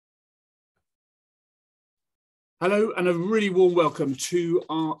Hello, and a really warm welcome to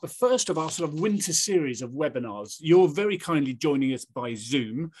the first of our sort of winter series of webinars. You're very kindly joining us by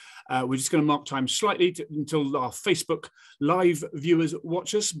Zoom. We're just going to mark time slightly until our Facebook live viewers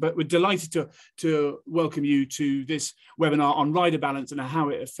watch us, but we're delighted to welcome you to this webinar on rider balance and how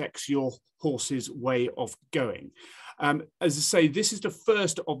it affects your horse's way of going. As I say, this is the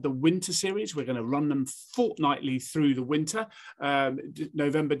first of the winter series. We're going to run them fortnightly through the winter,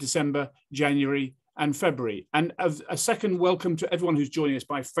 November, December, January, and February. And a second welcome to everyone who's joining us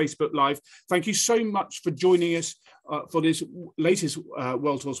by Facebook Live. Thank you so much for joining us for this latest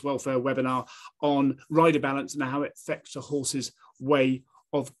World Horse Welfare webinar on rider balance and how it affects a horse's way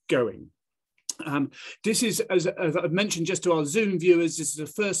of going. This is, as I've mentioned just to our Zoom viewers, this is the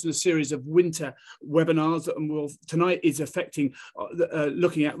first in a series of winter webinars, and tonight is affecting,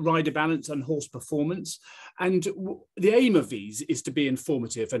 looking at rider balance and horse performance. And the aim of these is to be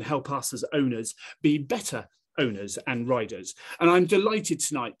informative and help us as owners be better owners and riders. And I'm delighted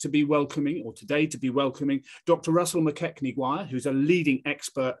tonight to be welcoming, or today to be welcoming, Dr. Russell MacKechnie-Guire, who's a leading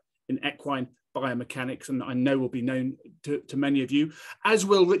expert in equine biomechanics, and I know will be known to many of you, as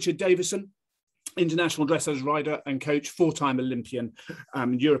will Richard Davison, international dressage rider and coach, four-time Olympian,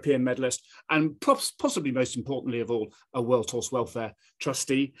 European medalist, and possibly most importantly of all, a World Horse Welfare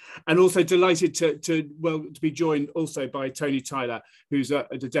trustee. And also delighted to be joined also by Tony Tyler, who's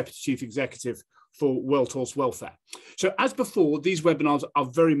the Deputy Chief Executive for World Horse Welfare. So as before, these webinars are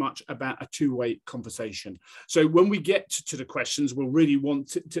very much about a two-way conversation. So when we get to the questions, we'll really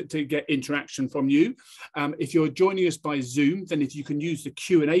want to get interaction from you. If you're joining us by Zoom, then if you can use the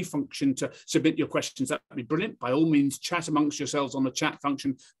Q&A function to submit your questions, that'd be brilliant. By all means, chat amongst yourselves on the chat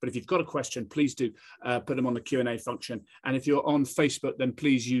function. But if you've got a question, please do put them on the Q&A function. And if you're on Facebook, then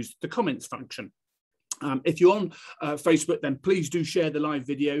please use the comments function. If you're on Facebook, then please do share the live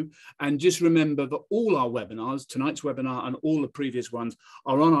video. And just remember that all our webinars, tonight's webinar and all the previous ones,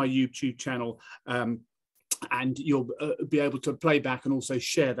 are on our YouTube channel. And you'll be able to play back and also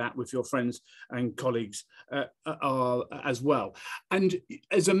share that with your friends and colleagues as well. And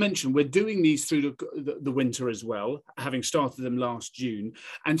as I mentioned, we're doing these through the winter as well, having started them last June.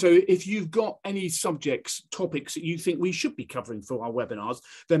 And so if you've got any subjects, topics that you think we should be covering for our webinars,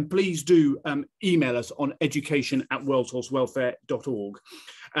 then please do email us on education@worldhorsewelfare.org.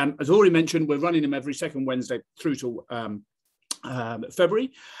 As already mentioned, we're running them every second Wednesday through to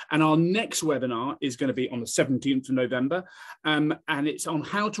February, and our next webinar is going to be on the 17th of November, and it's on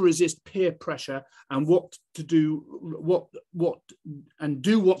how to resist peer pressure and what to do,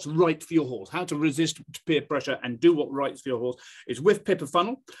 do what's right for your horse. How to resist peer pressure and do what's right for your horse is with Pippa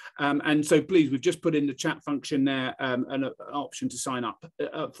Funnel, and so please, we've just put in the chat function there an option to sign up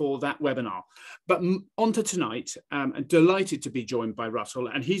for that webinar. But on to tonight, I'm delighted to be joined by Russell,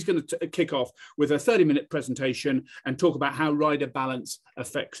 and he's going to kick off with a 30-minute presentation and talk about how rider balance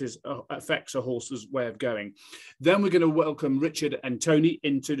affects a horse's way of going. Then we're going to welcome Richard and Tony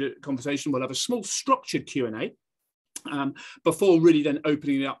into the conversation. We'll have a small structured Q&A before really then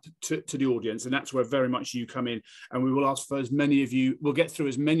opening it up to the audience, and that's where very much you come in, and we will ask for as many of you, we'll get through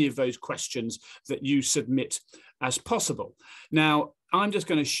as many of those questions that you submit as possible. Now, I'm just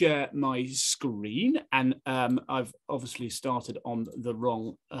going to share my screen, and I've obviously started on the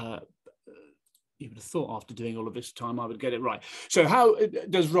wrong you would have thought after doing all of this time I would get it right. So how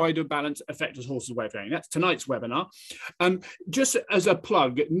does rider balance affect a horse's way of going? That's tonight's webinar. Just as a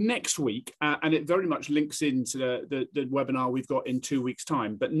plug, next week, and it very much links into the webinar we've got in 2 weeks'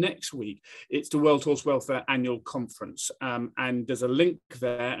 time, but next week it's the World Horse Welfare Annual Conference, and there's a link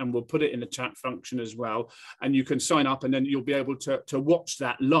there, and we'll put it in the chat function as well, and you can sign up, and then you'll be able to watch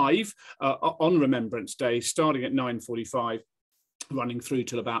that live on Remembrance Day, starting at 9:45. Running through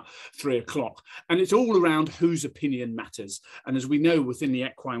till about 3 o'clock. And it's all around whose opinion matters. And as we know, within the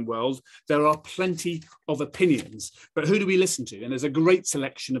equine world, there are plenty of opinions, but who do we listen to? And there's a great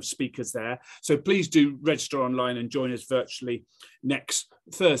selection of speakers there. So please do register online and join us virtually next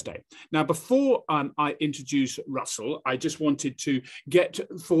Thursday. Now, before I introduce Russell, I just wanted to get,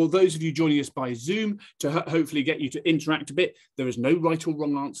 for those of you joining us by Zoom, to hopefully get you to interact a bit. There is no right or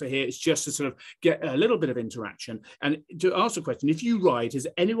wrong answer here. It's just to sort of get a little bit of interaction. And to ask a question, if you ride, has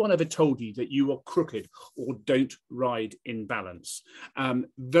anyone ever told you that you are crooked or don't ride in balance?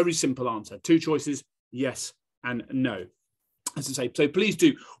 Very simple answer. Two choices, yes and no. As I say, so please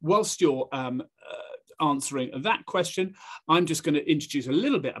do, whilst you're answering that question. I'm just going to introduce a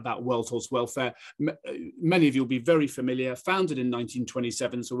little bit about World Horse Welfare. Many of you will be very familiar, founded in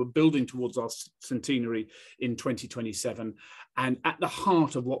 1927, so we're building towards our centenary in 2027. And at the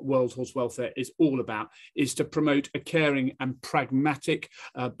heart of what World Horse Welfare is all about is to promote a caring and pragmatic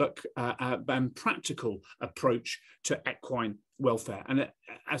and practical approach to equine welfare. And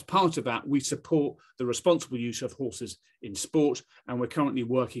as part of that, we support the responsible use of horses in sport. And we're currently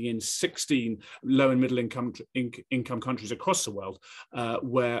working in 16 low and middle income countries across the world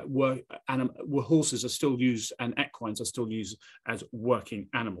where horses are still used and equines are still used as working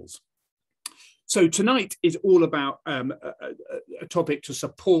animals. So tonight is all about a topic to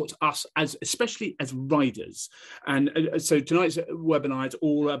support us, especially as riders. And so tonight's webinar is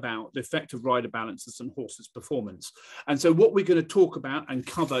all about the effect of rider balances on horses' performance. And so what we're going to talk about and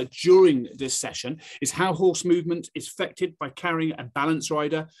cover during this session is how horse movement is affected by carrying a balanced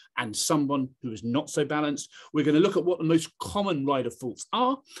rider and someone who is not so balanced. We're going to look at what the most common rider faults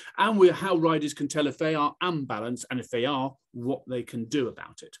are, and how riders can tell if they are unbalanced, and if they are, what they can do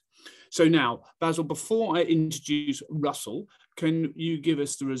about it. So now, Basil, before I introduce Russell, can you give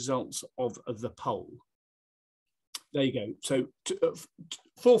us the results of the poll? There you go. So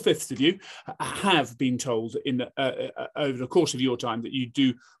 4/5 of you have been told over the course of your time that you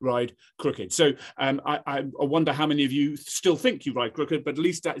do ride crooked. So I wonder how many of you still think you ride crooked, but at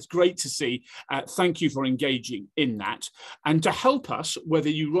least that is great to see. Thank you for engaging in that. And to help us, whether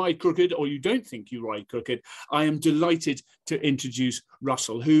you ride crooked or you don't think you ride crooked, I am delighted to introduce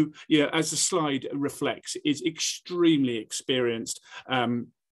Russell, who, as the slide reflects, is extremely experienced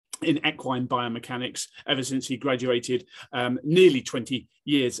in equine biomechanics ever since he graduated nearly 20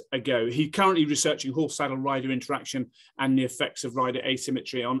 years ago. He's currently researching horse-saddle rider interaction and the effects of rider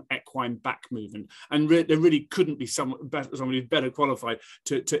asymmetry on equine back movement. And there really couldn't be someone better qualified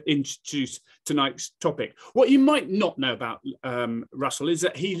to introduce tonight's topic. What you might not know about Russell is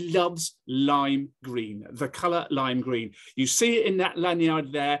that he loves lime green, the colour lime green. You see it in that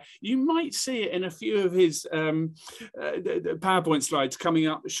lanyard there. You might see it in a few of his PowerPoint slides coming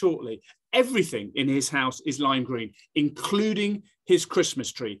up shortly. Everything in his house is lime green, including his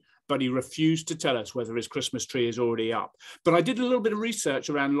Christmas tree, but he refused to tell us whether his Christmas tree is already up. But I did a little bit of research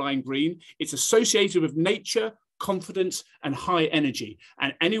around lime green. It's associated with nature, confidence, and high energy.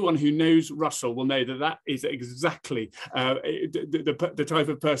 And anyone who knows Russell will know that that is exactly the type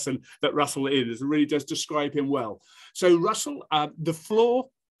of person that Russell is. It really does describe him well. So Russell, the floor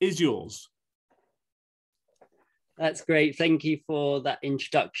is yours. That's great. Thank you for that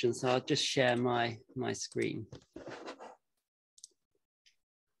introduction. So I'll just share my screen.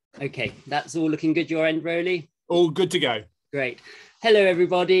 Okay, that's all looking good your end, Rowley? All good to go. Great. Hello,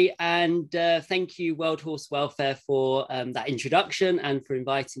 everybody, and thank you, World Horse Welfare, for that introduction and for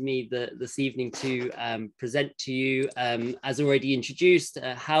inviting me this evening to present to you, as already introduced,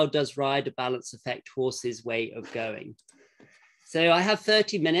 how does rider balance affect horses' way of going? So I have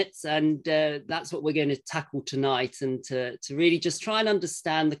 30 minutes, and that's what we're going to tackle tonight, and to really just try and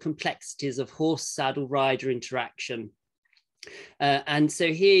understand the complexities of horse-saddle rider interaction. And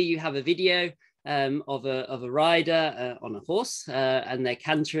so here you have a video of a rider on a horse, and they're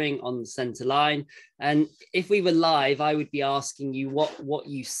cantering on the center line. And if we were live, I would be asking you what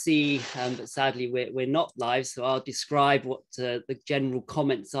you see, but sadly we're not live, so I'll describe what the general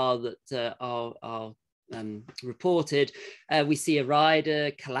comments are that are reported. We see a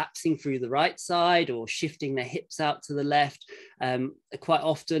rider collapsing through the right side or shifting their hips out to the left. Quite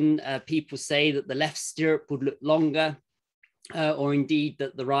often people say that the left stirrup would look longer, or indeed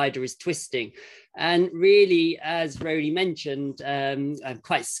that the rider is twisting. And really, as Rowley mentioned, I'm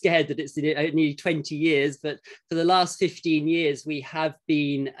quite scared that it's nearly 20 years, but for the last 15 years, we have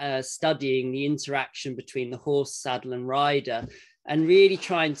been studying the interaction between the horse, saddle and rider, and really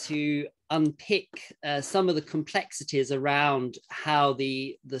trying to unpick some of the complexities around how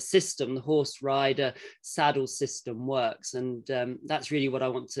the system, the horse rider saddle system works. And that's really what I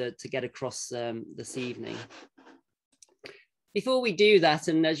want to get across this evening. Before we do that,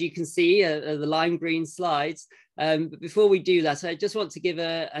 and as you can see, the lime green slides, but before we do that, I just want to give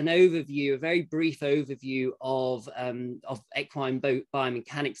an overview, a very brief overview of equine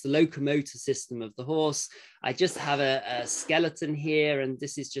biomechanics, the locomotor system of the horse. I just have a skeleton here, and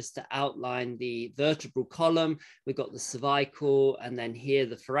this is just to outline the vertebral column. We've got the cervical, and then here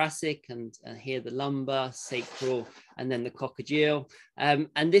the thoracic, and here the lumbar, sacral, and then the coccygeal.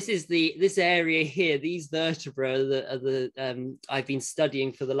 And this is this area here, these vertebrae I've been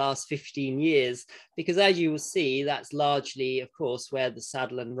studying for the last 15 years, because as you will see, that's largely, of course, where the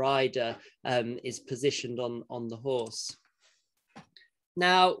saddle and rider is positioned on the horse.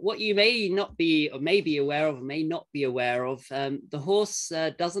 Now, what you may not be, or may be aware of, or may not be aware of, the horse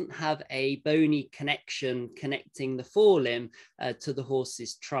doesn't have a bony connection connecting the forelimb to the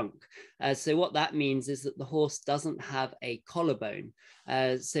horse's trunk. So what that means is that the horse doesn't have a collarbone.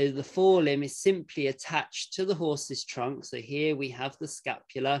 So the forelimb is simply attached to the horse's trunk. So here we have the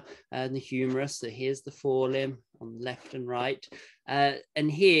scapula and the humerus. So here's the forelimb on the left and right.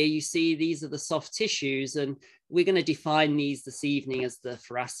 And here you see these are the soft tissues, and we're going to define these this evening as the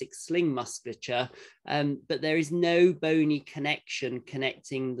thoracic sling musculature, but there is no bony connection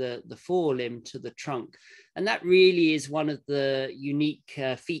connecting the forelimb to the trunk. And that really is one of the unique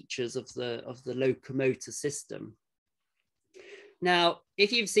features of the locomotor system. Now,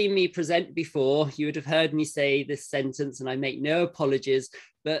 if you've seen me present before, you would have heard me say this sentence, and I make no apologies,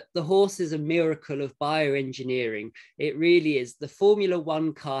 but the horse is a miracle of bioengineering. It really is. The Formula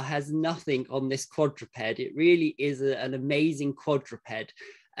One car has nothing on this quadruped. It really is an amazing quadruped.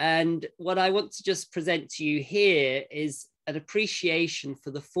 And what I want to just present to you here is an appreciation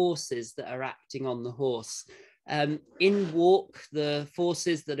for the forces that are acting on the horse. In walk, the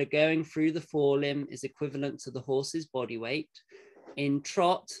forces that are going through the forelimb is equivalent to the horse's body weight. In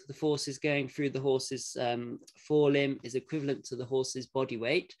trot, the forces going through the horse's forelimb is equivalent to the horse's body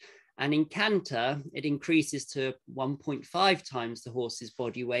weight. And in canter, it increases to 1.5 times the horse's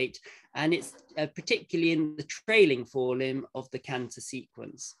body weight. And it's particularly in the trailing forelimb of the canter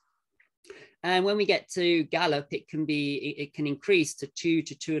sequence. And when we get to gallop, it can increase to 2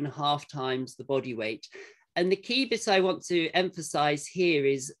 to 2.5 times the body weight. And the key bit I want to emphasize here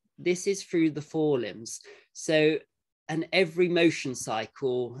is this is through the forelimbs. So, and every motion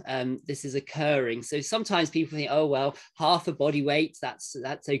cycle, this is occurring. So sometimes people think, oh, well, half a body weight, that's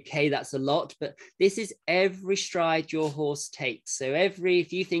okay, that's a lot. But this is every stride your horse takes. So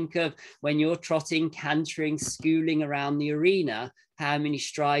if you think of when you're trotting, cantering, schooling around the arena, how many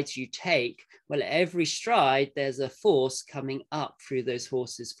strides you take, well, at every stride, there's a force coming up through those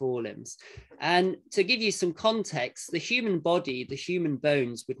horses' forelimbs. And to give you some context, the human body, the human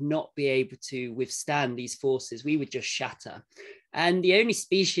bones would not be able to withstand these forces. We would just shatter. And the only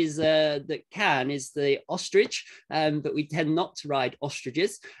species that can is the ostrich, but we tend not to ride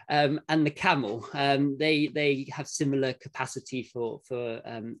ostriches, and the camel. They have similar capacity for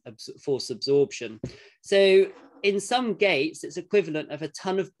force absorption. So in some gaits, it's equivalent of a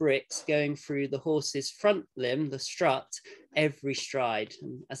ton of bricks going through the horse's front limb, the strut, every stride.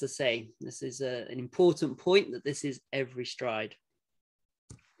 And as I say, this is an important point, that this is every stride.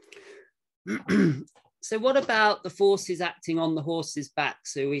 So what about the forces acting on the horse's back?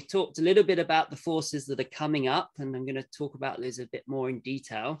 So we talked a little bit about the forces that are coming up, and I'm going to talk about those a bit more in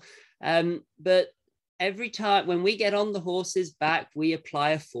detail. But every time when we get on the horse's back, we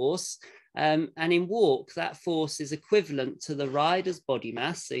apply a force. And in walk, that force is equivalent to the rider's body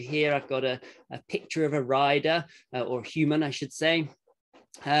mass. So here I've got a picture of a rider, or human, I should say.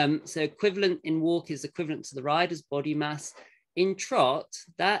 So equivalent in walk is equivalent to the rider's body mass. In trot,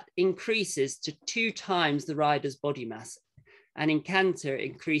 that increases to 2 times the rider's body mass. And in canter,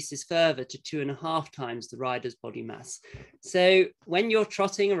 it increases further to 2.5 times the rider's body mass. So when you're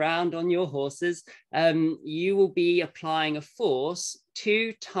trotting around on your horses, you will be applying a force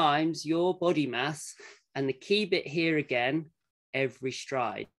 2 times your body mass. And the key bit here again, every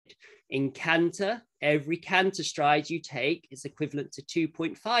stride. In canter, every canter stride you take is equivalent to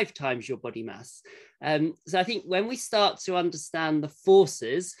 2.5 times your body mass. So I think when we start to understand the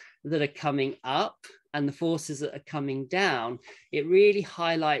forces that are coming up and the forces that are coming down, it really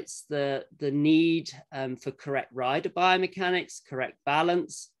highlights the need for correct rider biomechanics, correct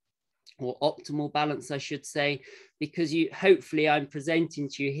balance, or optimal balance, I should say, because hopefully I'm presenting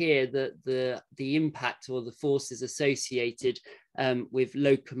to you here that the impact or the forces associated with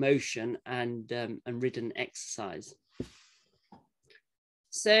locomotion and ridden exercise.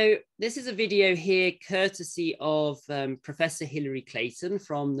 So this is a video here courtesy of Professor Hilary Clayton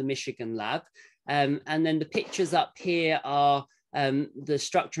from the Michigan lab. And then the pictures up here are the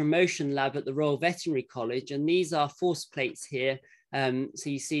Structure and Motion lab at the Royal Veterinary College. And these are force plates here. So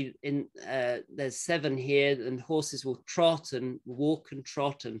you see there's 7 here, and horses will trot and walk and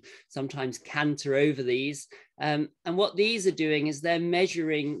trot and sometimes canter over these. And what these are doing is they're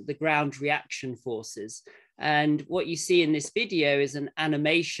measuring the ground reaction forces. And what you see in this video is an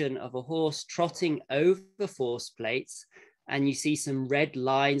animation of a horse trotting over force plates. And you see some red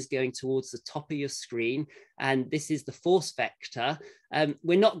lines going towards the top of your screen. And this is the force vector.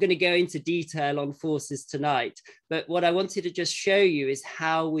 We're not going to go into detail on forces tonight, but what I wanted to just show you is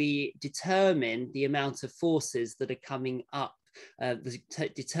how we determine the amount of forces that are coming up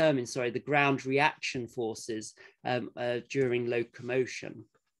the ground reaction forces during locomotion.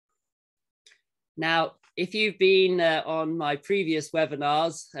 Now, if you've been on my previous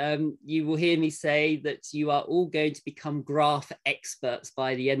webinars, you will hear me say that you are all going to become graph experts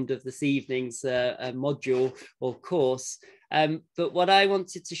by the end of this evening's module or course. But what I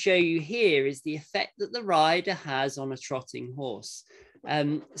wanted to show you here is the effect that the rider has on a trotting horse.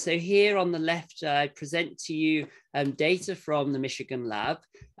 So here on the left, I present to you data from the Michigan lab.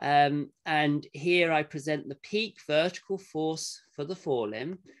 And here I present the peak vertical force for the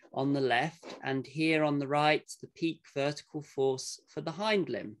forelimb on the left, and here on the right, the peak vertical force for the hind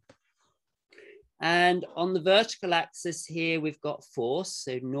limb. And on the vertical axis here, we've got force,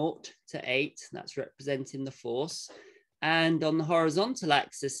 so 0 to 8, that's representing the force. And on the horizontal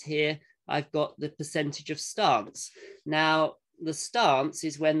axis here, I've got the percentage of stance. Now, the stance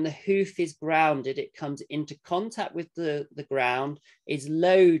is when the hoof is grounded, it comes into contact with the ground, is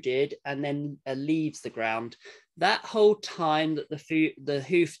loaded, and then leaves the ground. That whole time that the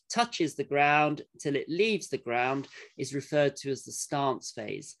hoof touches the ground till it leaves the ground is referred to as the stance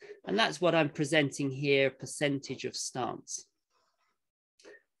phase. And that's what I'm presenting here, percentage of stance.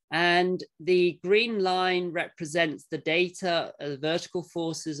 And the green line represents the data, the vertical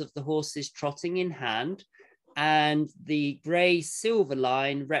forces of the horses trotting in hand. And the grey silver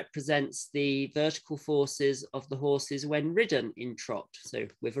line represents the vertical forces of the horses when ridden in trot, so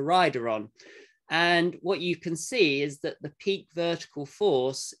with a rider on. And what you can see is that the peak vertical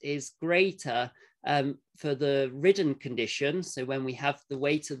force is greater for the ridden condition. So when we have the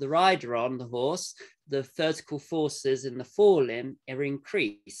weight of the rider on the horse, the vertical forces in the forelimb are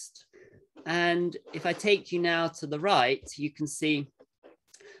increased. And if I take you now to the right, you can see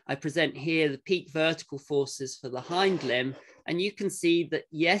I present here the peak vertical forces for the hind limb, and you can see that,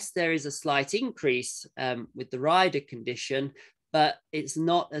 yes, there is a slight increase with the rider condition, but it's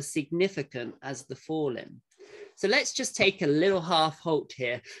not as significant as the forelimb. So let's just take a little half halt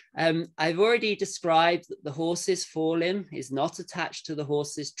here. I've already described that the horse's forelimb is not attached to the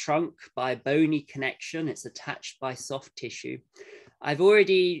horse's trunk by a bony connection, it's attached by soft tissue. I've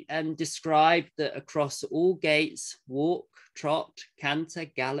already described that across all gaits, walk, trot, canter,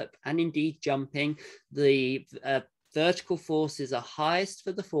 gallop, and indeed jumping, the vertical forces are highest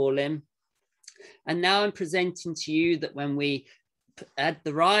for the forelimb. And now I'm presenting to you that when we add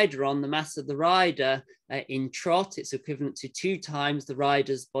the rider on, the mass of the rider in trot, it's equivalent to 2 times the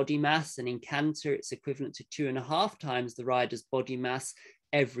rider's body mass, and in canter, it's equivalent to 2.5 times the rider's body mass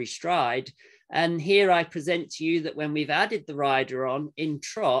every stride. And here I present to you that when we've added the rider on in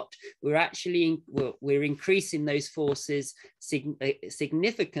trot, we're increasing those forces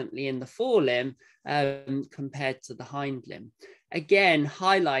significantly in the forelimb compared to the hind limb. Again,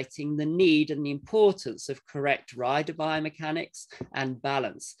 highlighting the need and the importance of correct rider biomechanics and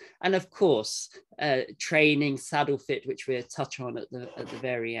balance. And of course, training, saddle fit, which we'll touch on at the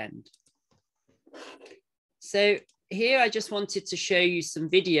very end. So here I just wanted to show you some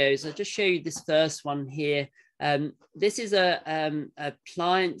videos. I'll just show you this first one here. This is a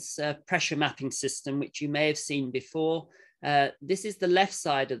Pliant's pressure mapping system, which you may have seen before. This is the left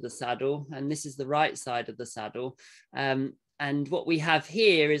side of the saddle, and this is the right side of the saddle. And what we have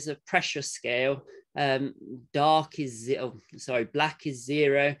here is a pressure scale. Black is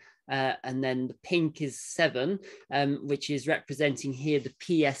 0, and then the pink is 7, which is representing here the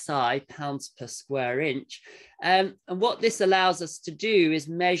PSI, pounds per square inch. And what this allows us to do is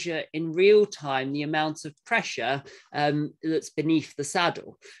measure in real time the amount of pressure that's beneath the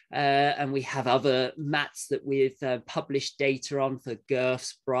saddle. And we have other mats that we've published data on for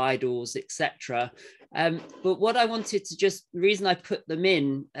girths, bridles, etc. But what I wanted to the reason I put them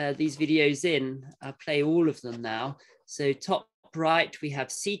in, these videos in, I'll play all of them now. So top right, we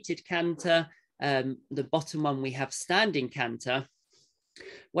have seated canter. The bottom one, we have standing canter.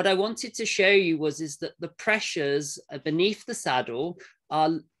 What I wanted to show you is that the pressures beneath the saddle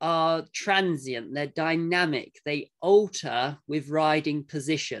are transient, they're dynamic, they alter with riding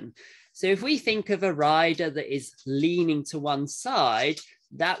position. So if we think of a rider that is leaning to one side,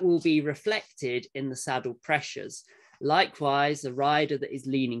 that will be reflected in the saddle pressures. Likewise, a rider that is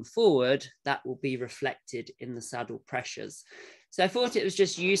leaning forward, that will be reflected in the saddle pressures. So I thought it was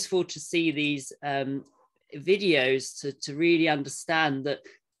just useful to see these videos to really understand that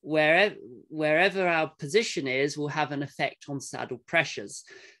wherever our position is will have an effect on saddle pressures.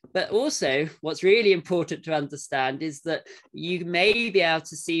 But also what's really important to understand is that you may be able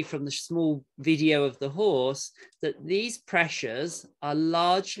to see from the small video of the horse that these pressures are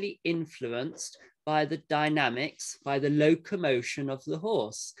largely influenced by the dynamics, by the locomotion of the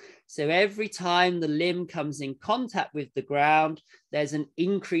horse. So every time the limb comes in contact with the ground, there's an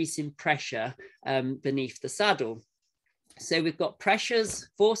increase in pressure beneath the saddle. So we've got pressures,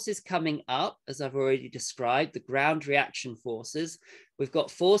 forces coming up, as I've already described, the ground reaction forces. We've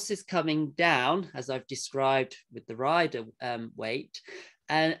got forces coming down, as I've described with the rider weight.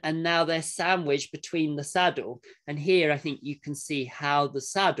 And now they're sandwiched between the saddle. And here I think you can see how the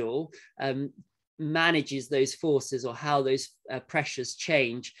saddle manages those forces, or how those pressures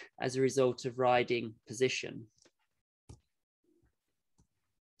change as a result of riding position.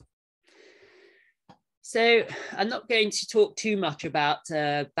 So I'm not going to talk too much about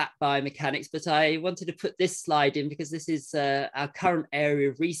back biomechanics, but I wanted to put this slide in because this is our current area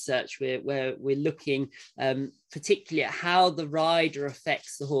of research where we're looking particularly at how the rider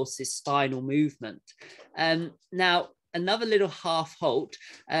affects the horse's spinal movement. Now, another little half halt.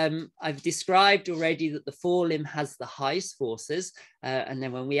 I've described already that the forelimb has the highest forces, and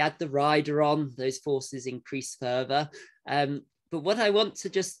then when we add the rider on, those forces increase further. But what I want to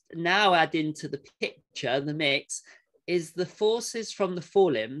just now add into the picture, the mix, is the forces from the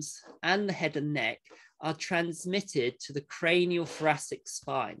forelimbs and the head and neck are transmitted to the cranial thoracic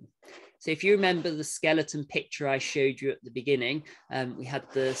spine. So if you remember the skeleton picture I showed you at the beginning, we had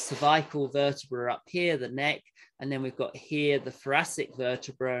the cervical vertebra up here, the neck, and then we've got here the thoracic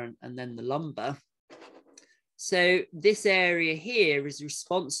vertebra and then the lumbar. So this area here is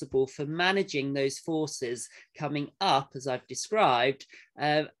responsible for managing those forces coming up, as I've described,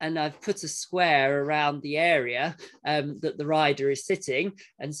 and I've put a square around the area that the rider is sitting.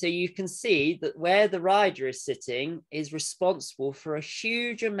 And so you can see that where the rider is sitting is responsible for a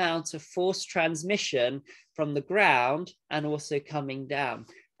huge amount of force transmission from the ground and also coming down.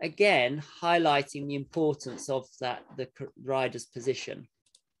 Again, highlighting the importance of the rider's position.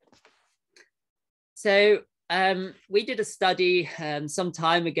 So we did a study some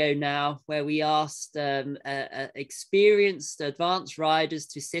time ago now where we asked experienced advanced riders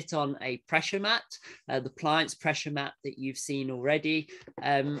to sit on a pressure mat, the Pliance pressure mat that you've seen already.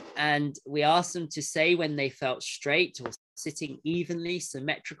 And we asked them to say when they felt straight or sitting evenly,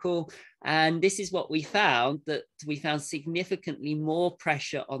 symmetrical. And this is what we found, that we found significantly more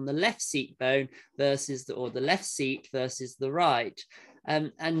pressure on the left seat bone versus the left seat versus the right.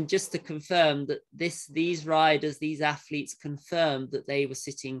 And just to confirm that these riders, these athletes confirmed that they were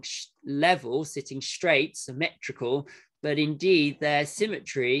sitting level, sitting straight, symmetrical, but indeed their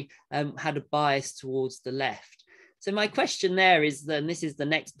symmetry had a bias towards the left. So my question there is, then this is the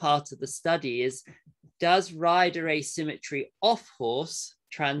next part of the study, is does rider asymmetry off horse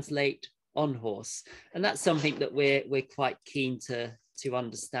translate on horse? And that's something that we're quite keen to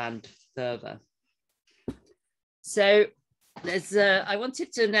understand further. So I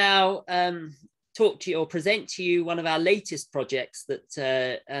wanted to now talk to you or present to you one of our latest projects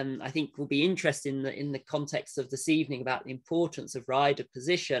that I think will be interesting in the context of this evening about the importance of rider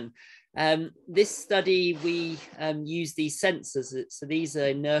position. This study, we use these sensors. So these are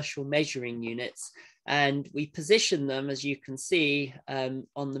inertial measuring units, and we position them, as you can see,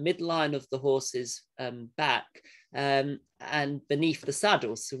 on the midline of the horse's back and beneath the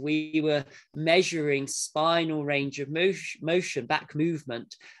saddle. So we were measuring spinal range of motion, back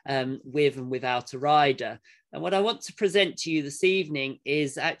movement, with and without a rider. And what I want to present to you this evening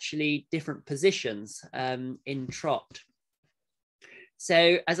is actually different positions in trot.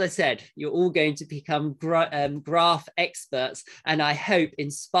 So, as I said, you're all going to become graph experts, and I hope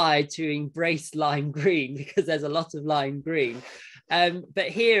inspired to embrace lime green, because there's a lot of lime green. But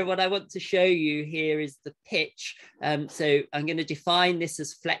here, what I want to show you here is the pitch. So I'm going to define this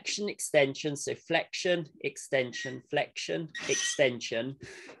as flexion, extension. So flexion, extension, flexion, extension.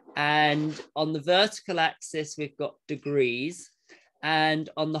 And on the vertical axis, we've got degrees. And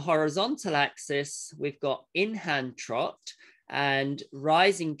on the horizontal axis, we've got in-hand trot, and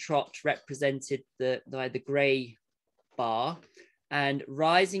rising trot represented by the grey bar, and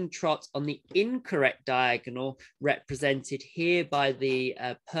rising trot on the incorrect diagonal represented here by the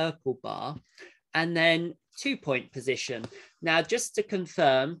purple bar, and then 2-point position. Now, just to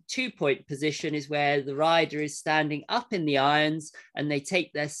confirm, 2-point position is where the rider is standing up in the irons and they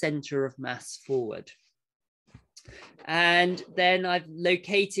take their center of mass forward. And then I've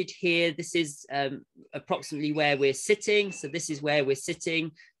located here, this is approximately where we're sitting. So this is where we're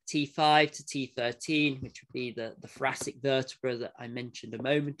sitting, T5 to T13, which would be the thoracic vertebra that I mentioned a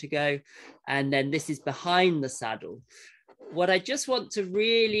moment ago. And then this is behind the saddle. What I just want to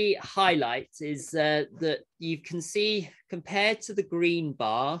really highlight is that you can see, compared to the green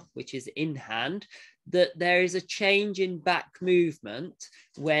bar, which is in hand, that there is a change in back movement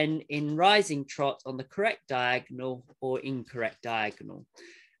when in rising trot on the correct diagonal or incorrect diagonal.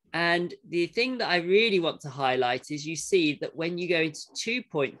 And the thing that I really want to highlight is you see that when you go into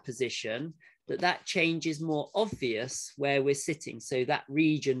 2-point position, that change is more obvious where we're sitting, so that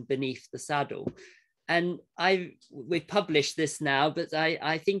region beneath the saddle. And we've published this now, but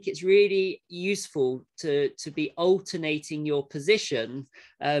I think it's really useful to be alternating your position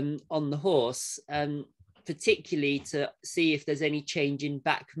on the horse, particularly to see if there's any change in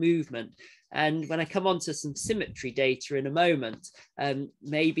back movement. And when I come on to some symmetry data in a moment,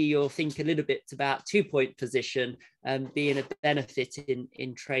 maybe you'll think a little bit about 2-point position being a benefit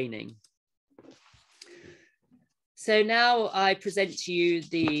in training. So now I present to you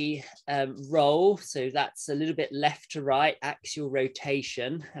the roll. So that's a little bit left to right, axial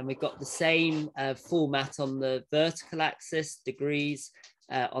rotation. And we've got the same format on the vertical axis, degrees,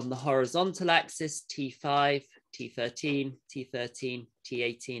 on the horizontal axis, T5, T13, T13,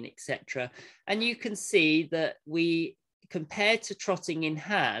 T18, etc. And you can see that we, compared to trotting in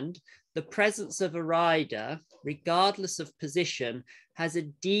hand, the presence of a rider, regardless of position, has a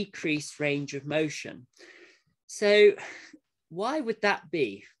decreased range of motion. So why would that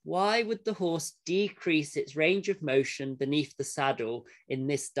be? Why would the horse decrease its range of motion beneath the saddle in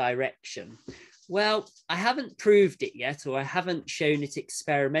this direction? Well, I haven't proved it yet, or I haven't shown it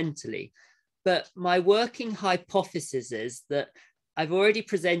experimentally, but my working hypothesis is that I've already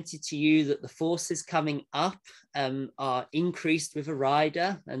presented to you that the forces coming up are increased with a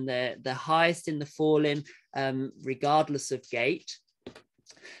rider, and they're highest in the forelimb, regardless of gait.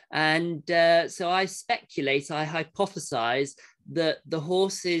 And so I hypothesize that the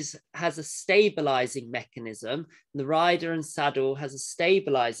horse has a stabilizing mechanism, the rider and saddle has a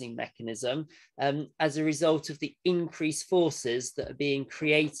stabilizing mechanism as a result of the increased forces that are being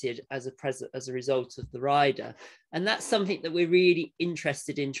created as a result of the rider. And that's something that we're really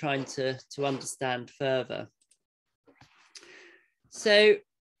interested in trying to understand further. So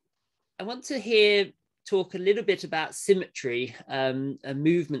I want to talk a little bit about symmetry,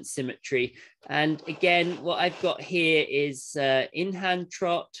 movement symmetry. And again, what I've got here is in-hand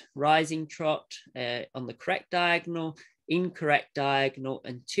trot, rising trot on the correct diagonal, incorrect diagonal,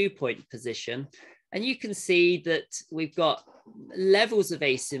 and 2-point position. And you can see that we've got levels of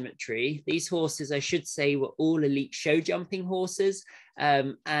asymmetry. These horses, I should say, were all elite show jumping horses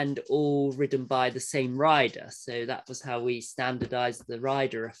and all ridden by the same rider. So that was how we standardized the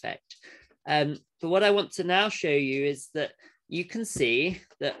rider effect. But what I want to now show you is that you can see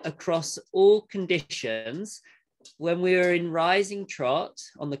that across all conditions, when we are in rising trot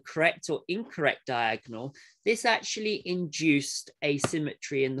on the correct or incorrect diagonal, this actually induced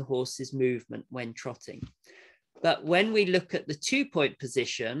asymmetry in the horse's movement when trotting. But when we look at the 2-point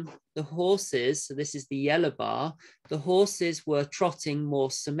position, the horses, so this is the yellow bar, the horses were trotting more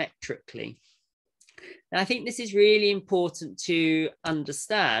symmetrically. And I think this is really important to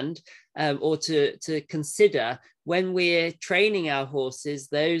understand or to consider when we're training our horses,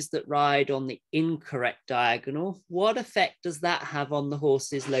 those that ride on the incorrect diagonal. What effect does that have on the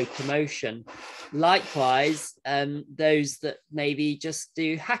horse's locomotion? Likewise, those that maybe just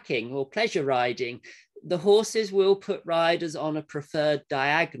do hacking or pleasure riding, the horses will put riders on a preferred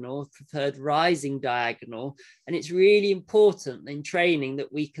diagonal, preferred rising diagonal. And it's really important in training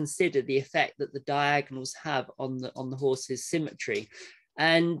that we consider the effect that the diagonals have on the horse's symmetry.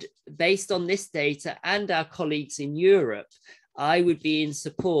 And based on this data and our colleagues in Europe, I would be in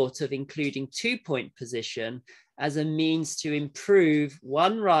support of including 2-point position as a means to improve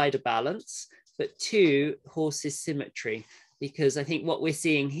 1, rider balance, but 2, horse's symmetry. Because I think what we're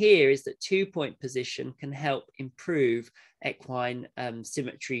seeing here is that 2-point position can help improve equine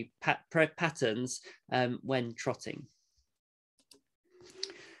symmetry patterns when trotting.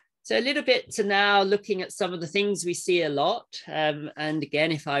 So a little bit to now looking at some of the things we see a lot. And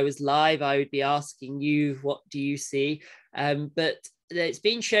again, if I was live, I would be asking you, what do you see? But it's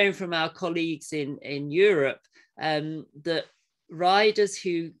been shown from our colleagues in Europe that riders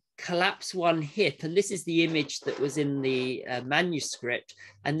who collapse one hip, and this is the image that was in the manuscript,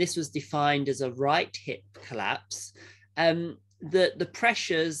 and this was defined as a right hip collapse, the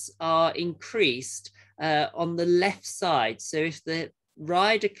pressures are increased on the left side. So if the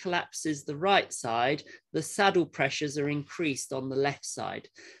rider collapses the right side, the saddle pressures are increased on the left side.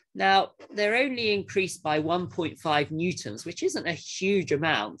 Now, they're only increased by 1.5 newtons, which isn't a huge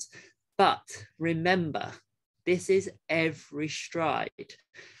amount, but remember, This is every stride.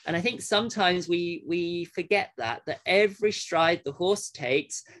 And I think sometimes we forget that every stride the horse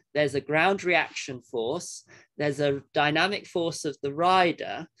takes, there's a ground reaction force, there's a dynamic force of the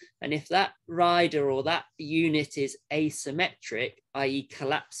rider. And if that rider or that unit is asymmetric, i.e.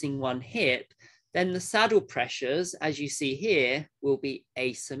 collapsing one hip, then the saddle pressures, as you see here, will be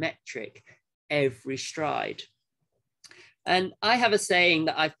asymmetric every stride. And I have a saying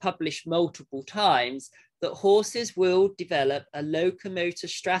that I've published multiple times, that horses will develop a locomotor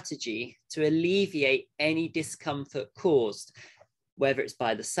strategy to alleviate any discomfort caused, whether it's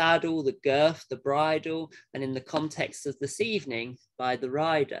by the saddle, the girth, the bridle, and in the context of this evening, by the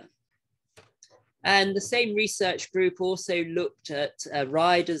rider. And the same research group also looked at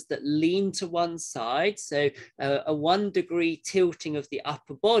riders that lean to one side. So a 1 degree tilting of the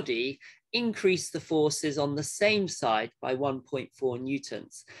upper body increased the forces on the same side by 1.4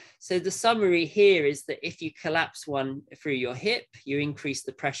 newtons. So the summary here is that if you collapse one through your hip, you increase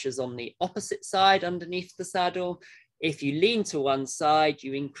the pressures on the opposite side underneath the saddle. If you lean to one side,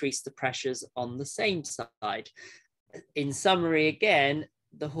 you increase the pressures on the same side. In summary, again,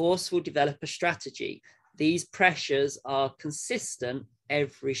 the horse will develop a strategy. These pressures are consistent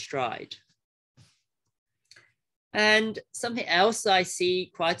every stride. And something else I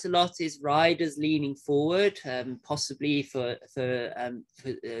see quite a lot is riders leaning forward, possibly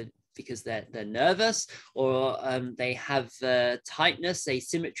because they're nervous, or they have tightness,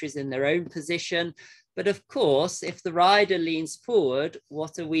 asymmetries in their own position. But of course, if the rider leans forward,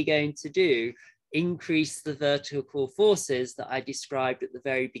 what are we going to do? Increase the vertical forces that I described at the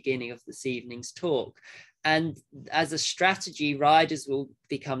very beginning of this evening's talk. And as a strategy, riders will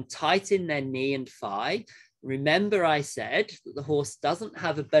become tight in their knee and thigh. Remember, I said that the horse doesn't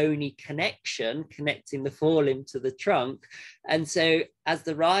have a bony connection connecting the forelimb to the trunk. And so as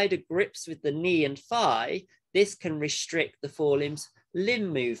the rider grips with the knee and thigh, this can restrict the forelimb's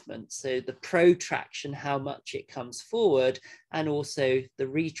limb movement. So the protraction, how much it comes forward, and also the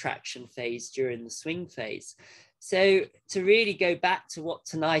retraction phase during the swing phase. So to really go back to what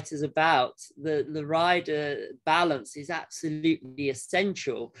tonight is about, the rider balance is absolutely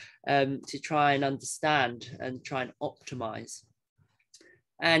essential to try and understand and try and optimize.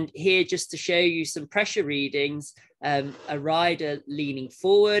 And here, just to show you some pressure readings, a rider leaning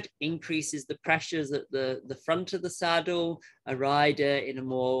forward increases the pressures at the front of the saddle, a rider in a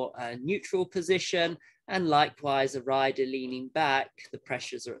more neutral position, and likewise a rider leaning back, the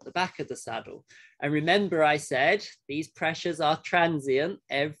pressures are at the back of the saddle. And remember, I said these pressures are transient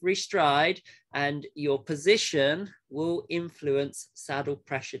every stride, and your position will influence saddle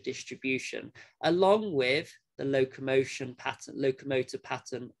pressure distribution, along with the locomotor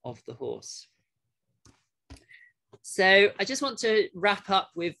pattern of the horse. So I just want to wrap up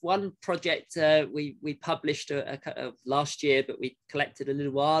with one project we published last year, but we collected a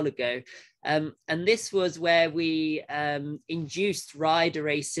little while ago. And this was where we induced rider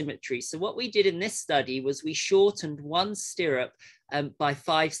asymmetry. So what we did in this study was we shortened one stirrup by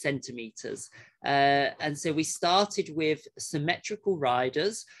 5 centimeters. And so we started with symmetrical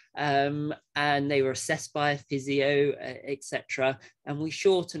riders, and they were assessed by a physio, etc. And we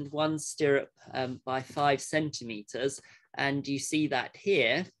shortened one stirrup by 5 centimeters. And you see that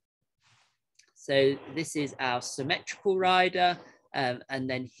here. So this is our symmetrical rider. And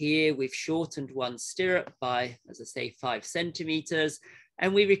then here we've shortened one stirrup by, as I say, 5 centimeters.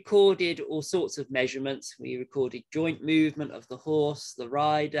 And we recorded all sorts of measurements. We recorded joint movement of the horse, the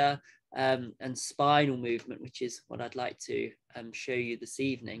rider, and spinal movement, which is what I'd like to show you this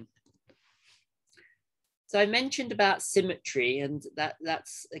evening. So I mentioned about symmetry, and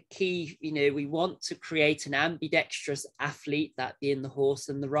that's a key. You know, we want to create an ambidextrous athlete, that being the horse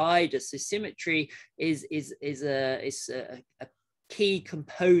and the rider. So symmetry is a key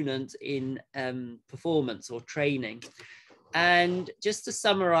component in performance or training. And just to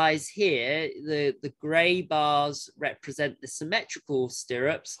summarize here, the gray bars represent the symmetrical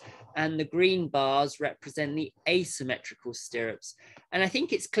stirrups and the green bars represent the asymmetrical stirrups. And I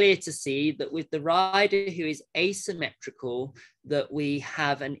think it's clear to see that with the rider who is asymmetrical, that we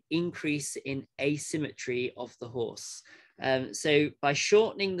have an increase in asymmetry of the horse. So by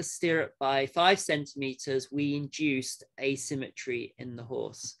shortening the stirrup by 5 centimeters, we induced asymmetry in the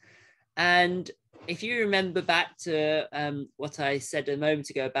horse. And if you remember back to what I said a moment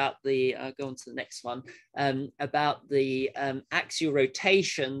ago about the, I'll go on to the next one, about the axial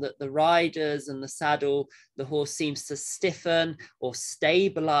rotation, that the riders and the saddle, the horse seems to stiffen or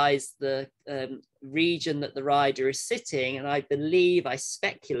stabilize the region that the rider is sitting. And I believe, I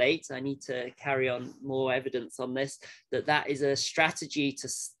speculate, I need to carry on more evidence on this, that that is a strategy to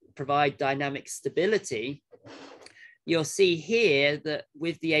provide dynamic stability, you'll see here that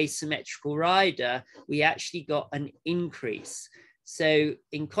with the asymmetrical rider, we actually got an increase. So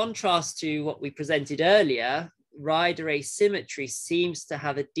in contrast to what we presented earlier, rider asymmetry seems to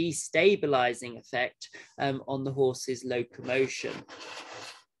have a destabilizing effect on the horse's locomotion.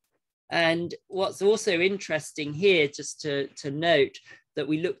 And what's also interesting here, just to note, that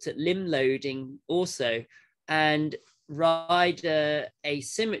we looked at limb loading also, and rider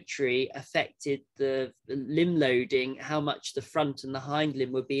asymmetry affected the limb loading, how much the front and the hind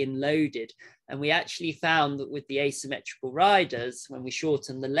limb were being loaded. And we actually found that with the asymmetrical riders, when we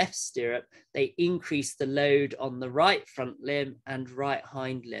shortened the left stirrup, they increased the load on the right front limb and right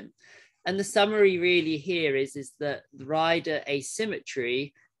hind limb. And the summary really here is that the rider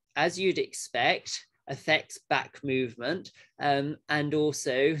asymmetry, as you'd expect, affects back movement, and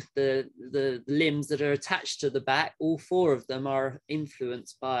also the limbs that are attached to the back. All four of them are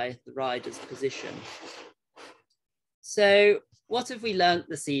influenced by the rider's position. So what have we learnt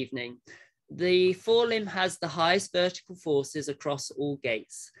this evening? The forelimb has the highest vertical forces across all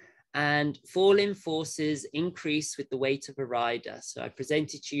gaits, and forelimb forces increase with the weight of a rider. So I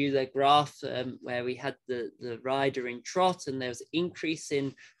presented to you the graph where we had the rider in trot, and there was increase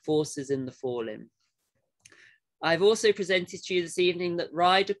in forces in the forelimb. I've also presented to you this evening that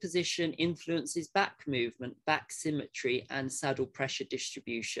rider position influences back movement, back symmetry, and saddle pressure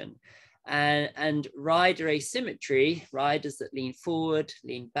distribution. And rider asymmetry, riders that lean forward,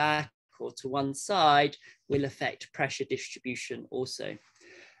 lean back, or to one side, will affect pressure distribution also.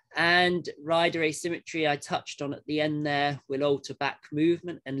 And rider asymmetry, I touched on at the end there, will alter back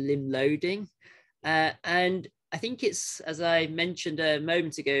movement and limb loading. And I think it's, as I mentioned a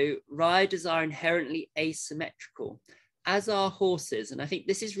moment ago, riders are inherently asymmetrical, as are horses. And I think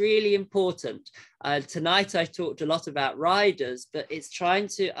this is really important. Tonight I talked a lot about riders, but it's trying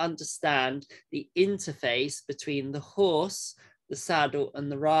to understand the interface between the horse, the saddle,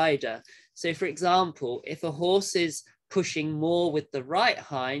 and the rider. So for example, if a horse is pushing more with the right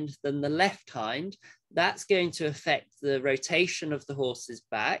hind than the left hind, that's going to affect the rotation of the horse's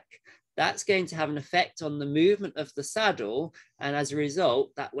back. That's going to have an effect on the movement of the saddle, and as a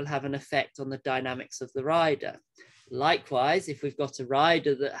result, that will have an effect on the dynamics of the rider. Likewise, if we've got a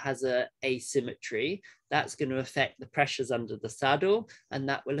rider that has an asymmetry, that's going to affect the pressures under the saddle, and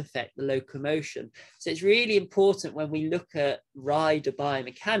that will affect the locomotion. So it's really important when we look at rider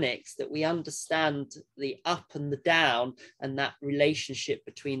biomechanics that we understand the up and the down and that relationship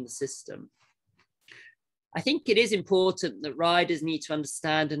between the system. I think it is important that riders need to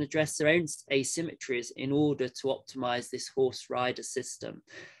understand and address their own asymmetries in order to optimize this horse-rider system.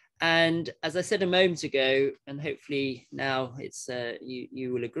 And as I said a moment ago, and hopefully now it's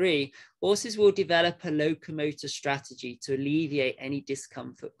you will agree, horses will develop a locomotor strategy to alleviate any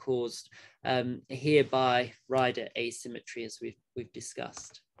discomfort caused here by rider asymmetry, as we've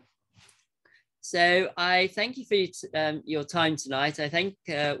discussed. So I thank you for your time tonight. I thank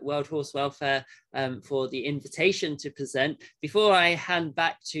World Horse Welfare for the invitation to present. Before I hand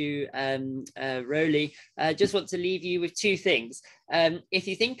back to Roly, I just want to leave you with two things. If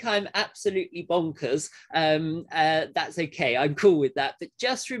you think I'm absolutely bonkers, that's okay, I'm cool with that. But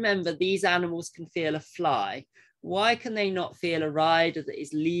just remember, these animals can feel a fly. Why can they not feel a rider that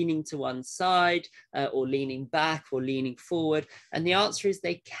is leaning to one side or leaning back or leaning forward? And the answer is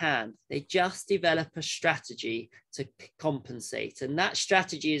they can. They just develop a strategy to compensate. And that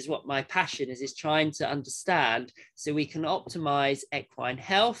strategy is what my passion is trying to understand so we can optimize equine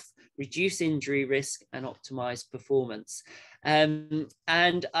health, reduce injury risk, and optimize performance. And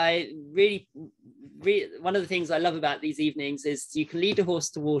I really, one of the things I love about these evenings is you can lead a horse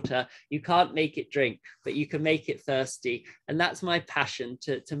to water, you can't make it drink, but you can make it thirsty. And that's my passion,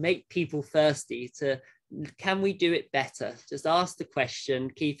 to make people thirsty, can we do it better? Just ask the question,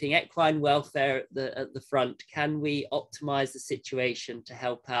 keeping equine welfare at the front. Can we optimize the situation to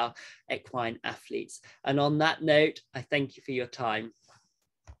help our equine athletes? And on that note, I thank you for your time.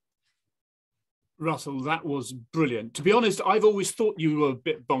 Russell, that was brilliant. To be honest, I've always thought you were a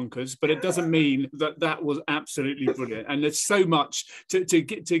bit bonkers, but it doesn't mean that that was absolutely brilliant. And there's so much to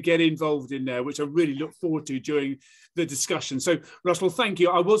get involved in there, which I really look forward to during the discussion. So, Russell, thank you.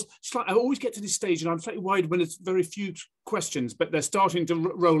 I always get to this stage and I'm slightly worried when it's very few questions, but they're starting to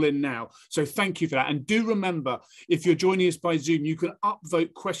roll in now. So thank you for that. And do remember, if you're joining us by Zoom, you can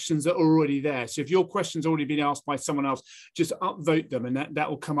upvote questions that are already there. So if your question's already been asked by someone else, just upvote them and that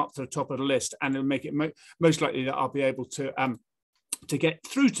will come up to the top of the list, and it'll make it most likely that I'll be able to get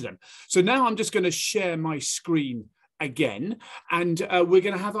through to them. So now I'm just going to share my screen again, and we're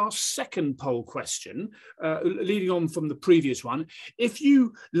going to have our second poll question, leading on from the previous one. If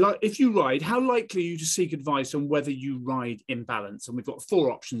you ride, how likely are you to seek advice on whether you ride in balance? And we've got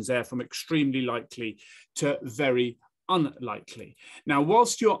 4 options there, from extremely likely to very unlikely. Now,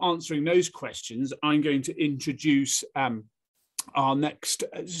 whilst you're answering those questions, I'm going to introduce our next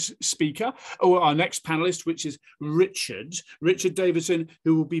speaker, or our next panelist, which is Richard Davison,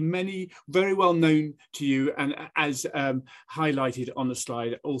 who will be very well known to you, and as highlighted on the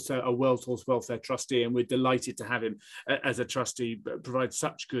slide, also a World Horse Welfare trustee, and we're delighted to have him as a trustee, provide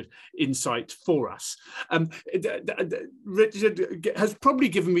such good insight for us. Richard has probably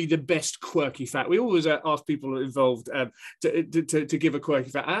given me the best quirky fact. We always ask people involved to give a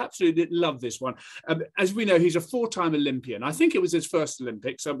quirky fact. I absolutely love this one. As we know, he's a 4-time Olympian. I think it was his first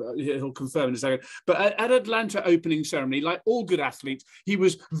Olympics, he'll confirm in a second, but at Atlanta opening ceremony, like all good athletes, he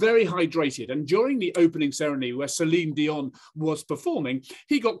was very hydrated, and during the opening ceremony where Celine Dion was performing,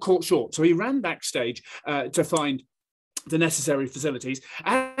 he got caught short, so he ran backstage to find the necessary facilities.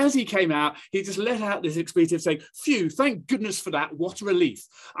 As he came out, he just let out this expletive saying, "Phew, thank goodness for that, what a relief."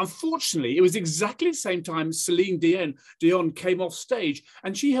 Unfortunately, it was exactly the same time Celine Dion came off stage,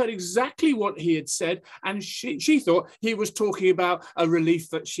 and she heard exactly what he had said, and she thought he was talking about a relief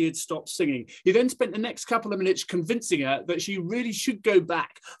that she had stopped singing. He then spent the next couple of minutes convincing her that she really should go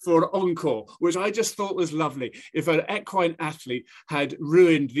back for an encore, which I just thought was lovely. If an equine athlete had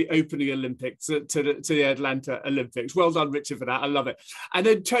ruined the opening Olympics to the Atlanta Olympics. Well done, Richard, for that. I love it. And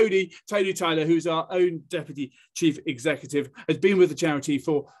then Tony Tyler, who's our own Deputy Chief Executive, has been with the charity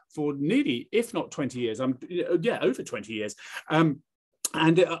for nearly, if not 20 years, over 20 years. And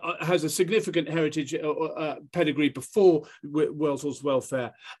has a significant heritage pedigree before World Horse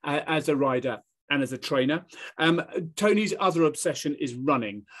Welfare as a rider and as a trainer. Tony's other obsession is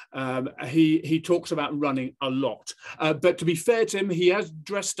running. He talks about running a lot. But to be fair to him, he has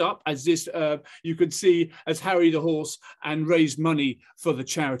dressed up as this, you could see, as Harry the horse, and raised money for the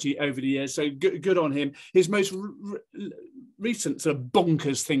charity over the years. So good on him. His most recent sort of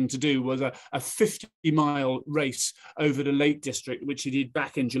bonkers thing to do was a 50-mile race over the Lake District, which he did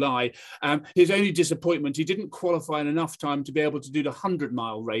back in July. His only disappointment, he didn't qualify in enough time to be able to do the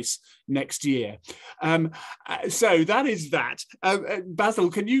 100-mile race next year. So that is that. Basil,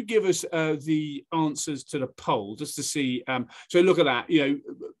 can you give us the answers to the poll, just to see? So look at that,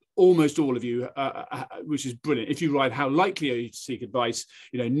 almost all of you, which is brilliant. If you ride, how likely are you to seek advice?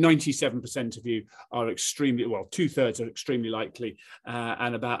 97% of you are extremely, well, 2/3 are extremely likely,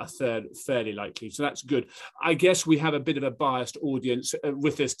 and about 1/3 fairly likely. So that's good. I guess we have a bit of a biased audience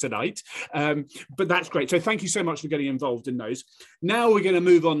with us tonight, but that's great. So thank you so much for getting involved in those. Now we're going to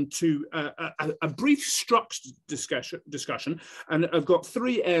move on to a brief structured discussion, and I've got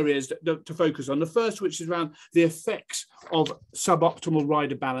 3 areas to focus on. The first, which is around the effects of suboptimal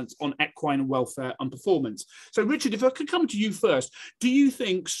rider balance on equine welfare and performance. So Richard, if I could come to you first, do you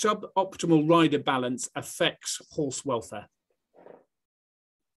think suboptimal rider balance affects horse welfare?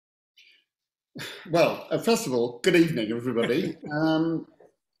 Well, first of all, good evening, everybody.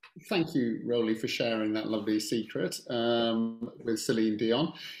 Thank you, Rolly, for sharing that lovely secret with Celine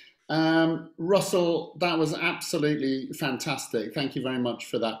Dion. Russell, that was absolutely fantastic. Thank you very much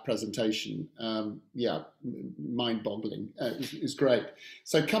for that presentation. Yeah, mind-boggling. It's great.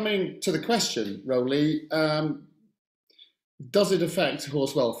 So coming to the question, Rolly, does it affect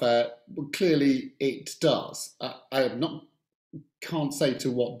horse welfare? Well, clearly it does. Can't say to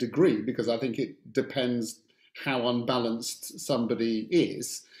what degree, because I think it depends how unbalanced somebody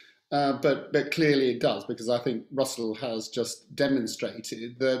is. But clearly it does, because I think Russell has just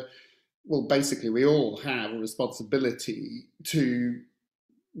demonstrated that, well, basically we all have a responsibility to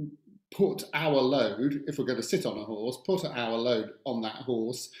put our load, if we're going to sit on a horse, put our load on that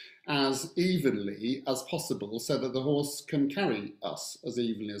horse as evenly as possible, so that the horse can carry us as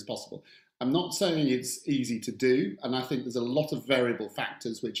evenly as possible. I'm not saying it's easy to do, and I think there's a lot of variable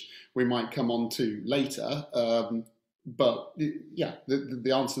factors which we might come on to later. But yeah,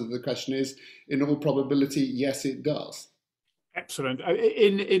 the answer to the question is, in all probability, yes, it does. Excellent.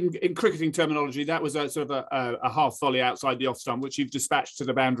 In cricketing terminology, that was a sort of a half volley outside the off stump, which you've dispatched to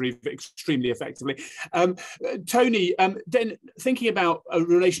the boundary extremely effectively. Tony, then thinking about a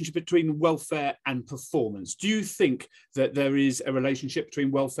relationship between welfare and performance, do you think that there is a relationship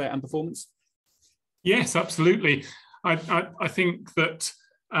between welfare and performance? Yes, absolutely. I think that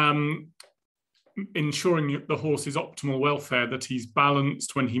ensuring the horse's optimal welfare, that he's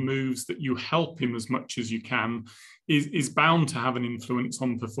balanced when he moves, that you help him as much as you can, is bound to have an influence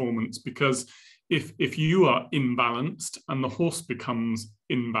on performance. Because if you are imbalanced and the horse becomes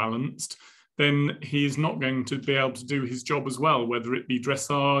imbalanced, then he's not going to be able to do his job as well, whether it be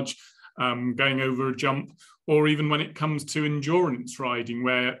dressage, going over a jump, or even when it comes to endurance riding,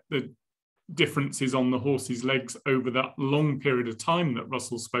 where the differences on the horse's legs over that long period of time that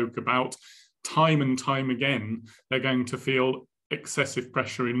Russell spoke about, time and time again, they're going to feel excessive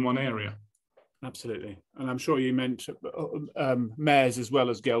pressure in one area. Absolutely, and I'm sure you meant mares as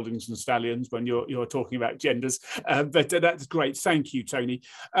well as geldings and stallions when you're talking about genders. But that's great. Thank you, Tony.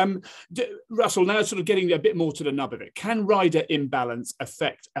 Russell, now sort of getting a bit more to the nub of it. Can rider imbalance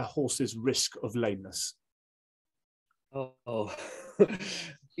affect a horse's risk of lameness? Oh,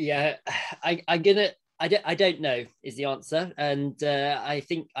 yeah. I don't know is the answer. And I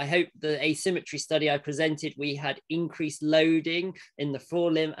hope the asymmetry study I presented, we had increased loading in the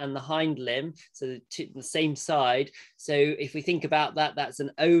forelimb and the hind limb, so the same side. So if we think about that, that's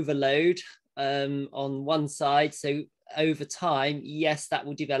an overload on one side. So over time, yes, that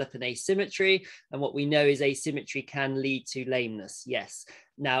will develop an asymmetry. And what we know is asymmetry can lead to lameness. Yes.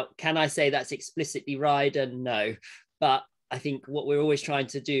 Now, can I say that's explicitly rider? No. But I think what we're always trying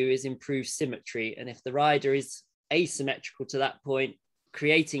to do is improve symmetry. And if the rider is asymmetrical to that point,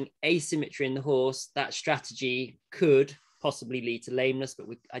 creating asymmetry in the horse, that strategy could possibly lead to lameness, but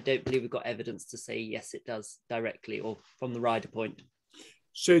I don't believe we've got evidence to say, yes, it does directly or from the rider point.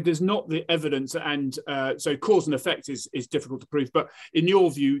 So there's not the evidence, and so cause and effect is difficult to prove. But in your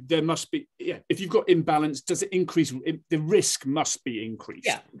view, there must be, if you've got imbalance, does it increase? The risk must be increased.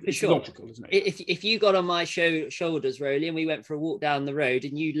 Yeah, for it's sure. Logical, isn't it? If you got on my shoulders, Rowley, and we went for a walk down the road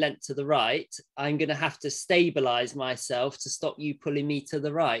and you leant to the right, I'm going to have to stabilize myself to stop you pulling me to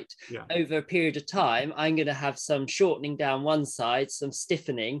the right. Yeah. Over a period of time, I'm going to have some shortening down one side, some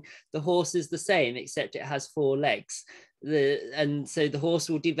stiffening. The horse is the same, except it has 4 legs. And so the horse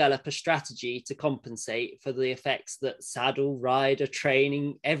will develop a strategy to compensate for the effects that saddle, rider,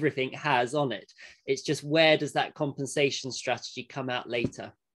 training, everything has on it. It's just, where does that compensation strategy come out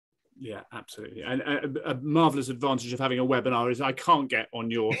later? Yeah, absolutely. And a marvellous advantage of having a webinar is I can't get on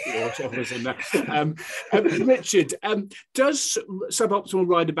your offers in that. Richard, does suboptimal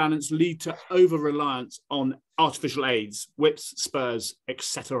rider balance lead to over-reliance on artificial aids, whips, spurs,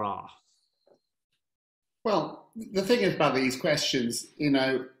 etc.? Well, the thing is about these questions,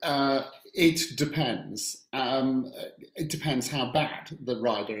 it depends. It depends how bad the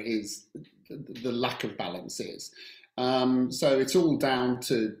rider is, the lack of balance is. So it's all down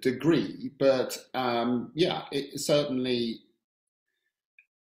to degree, but it certainly,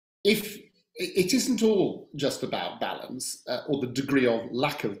 if it isn't all just about balance or the degree of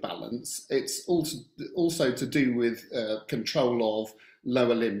lack of balance, it's also to do with control of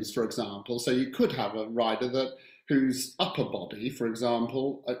lower limbs, for example. So you could have a rider whose upper body, for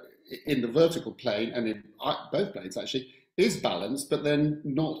example, in the vertical plane and in both planes actually, is balanced, but then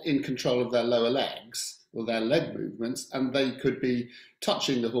not in control of their lower legs or their leg movements, and they could be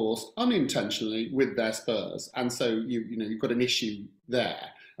touching the horse unintentionally with their spurs, and so you've got an issue there.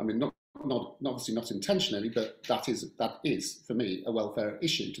 I mean, not obviously not intentionally, but that is for me a welfare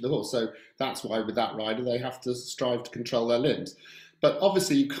issue to the horse. So that's why with that rider they have to strive to control their limbs. But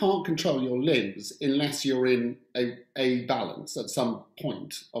obviously you can't control your limbs unless you're in a balance at some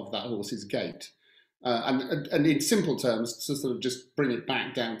point of that horse's gait. And in simple terms, to sort of just bring it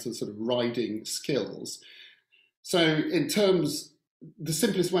back down to sort of riding skills. So in terms, the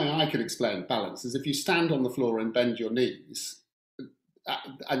simplest way I could explain balance is if you stand on the floor and bend your knees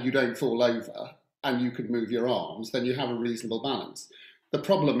and you don't fall over and you can move your arms, then you have a reasonable balance. The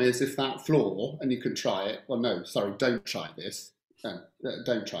problem is if that floor, and you can try it, well, no, sorry, don't try this.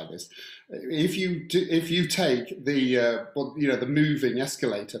 Don't try this. If you take the moving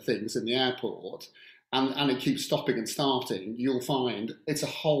escalator things in the airport, and it keeps stopping and starting, you'll find it's a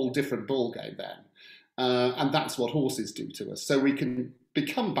whole different ballgame then, and that's what horses do to us. So we can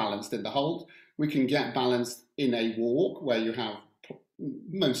become balanced in the hold. We can get balanced in a walk where you have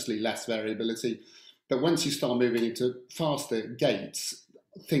mostly less variability, but once you start moving into faster gaits,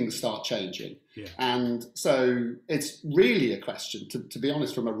 things start changing. Yeah. And so it's really a question, to be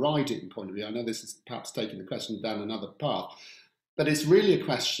honest, from a riding point of view. I know this is perhaps taking the question down another path, but it's really a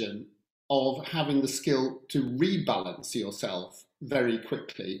question of having the skill to rebalance yourself very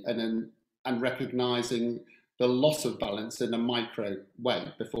quickly and recognizing the loss of balance in a micro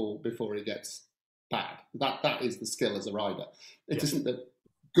way before it gets bad. That is the skill as a rider. It isn't that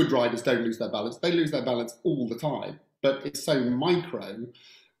good riders don't lose their balance. They lose their balance all the time, but it's so micro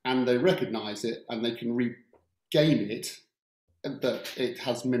and they recognize it and they can regain it that it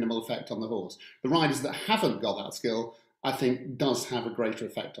has minimal effect on the horse. The riders that haven't got that skill, I think, does have a greater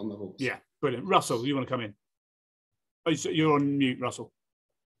effect on the horse. Yeah, brilliant. Russell, you want to come in? Oh, you're on mute, Russell.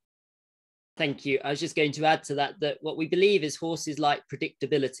 Thank you. I was just going to add to that what we believe is horses like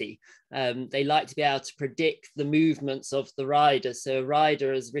predictability. They like to be able to predict the movements of the rider. So a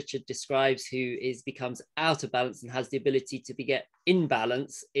rider, as Richard describes, who becomes out of balance and has the ability to get in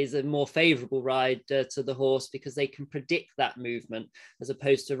balance, is a more favourable rider to the horse because they can predict that movement, as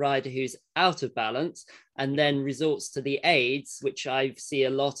opposed to a rider who's out of balance and then resorts to the aids, which I see a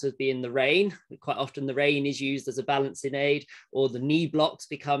lot of being the rein. Quite often the rein is used as a balancing aid, or the knee blocks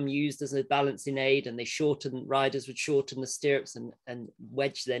become used as a balancing aid, and riders would shorten the stirrups and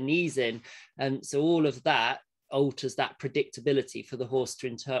wedge their knees in. And so all of that alters that predictability for the horse to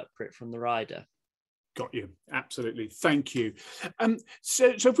interpret from the rider. Got you. Absolutely. Thank you.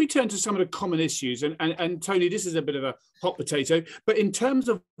 So if we turn to some of the common issues, and Tony, this is a bit of a hot potato, but in terms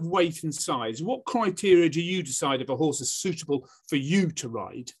of weight and size, what criteria do you decide if a horse is suitable for you to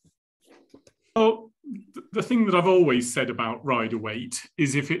ride? Well, the thing that I've always said about rider weight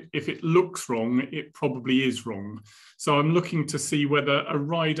is if it looks wrong, it probably is wrong. So I'm looking to see whether a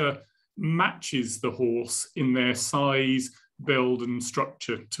rider matches the horse in their size, build and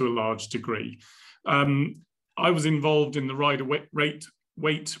structure to a large degree. I was involved in the rider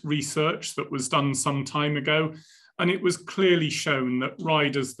weight research that was done some time ago, and it was clearly shown that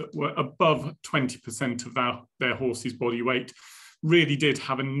riders that were above 20% of their horse's body weight really did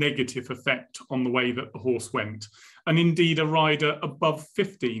have a negative effect on the way that the horse went. And indeed, a rider above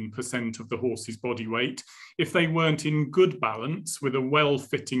 15% of the horse's body weight, if they weren't in good balance with a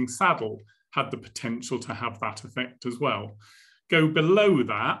well-fitting saddle, had the potential to have that effect as well. Go below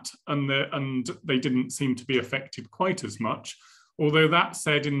that, and they didn't seem to be affected quite as much. Although that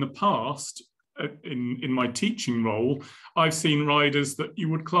said, in the past, in my teaching role, I've seen riders that you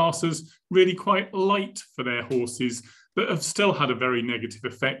would class as really quite light for their horses that have still had a very negative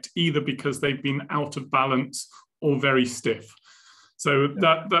effect, either because they've been out of balance or very stiff. So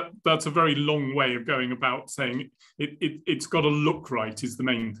that's a very long way of going about saying it's got to look right is the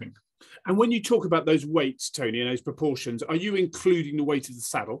main thing. And when you talk about those weights, Tony, and those proportions, are you including the weight of the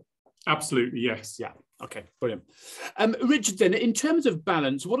saddle? Absolutely, yes. Yeah. Okay, brilliant. Richard, then, in terms of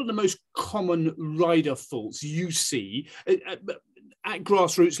balance, what are the most common rider faults you see at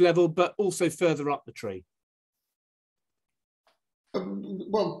grassroots level, but also further up the tree?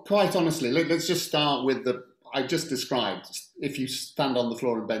 Well, quite honestly, let's just start with I just described, if you stand on the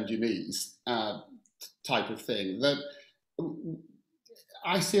floor and bend your knees type of thing. That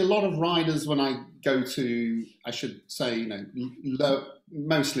I see a lot of riders when I go to, I should say,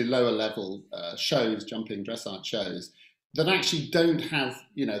 mostly lower level shows, jumping dressage shows, that actually don't have,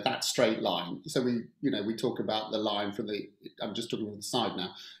 that straight line. So we talk about the line from I'm just talking from the side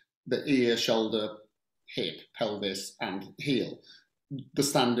now, the ear, shoulder, hip, pelvis, and heel. The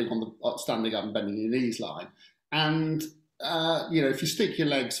standing up and bending your knees line. And, if you stick your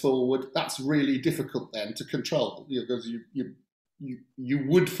legs forward, that's really difficult then to control, because you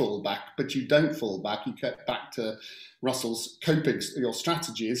would fall back, but you don't fall back. You get back to Russell's coping, your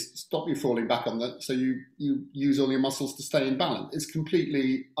strategies, stop you falling back on that. So you use all your muscles to stay in balance. It's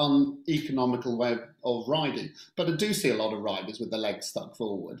completely uneconomical way of riding. But I do see a lot of riders with their legs stuck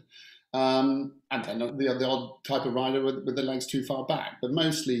forward. And then the odd type of rider with the legs too far back, but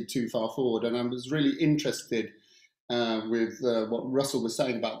mostly too far forward. And I was really interested with what Russell was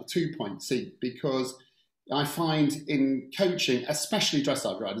saying about the 2-point seat, because I find in coaching, especially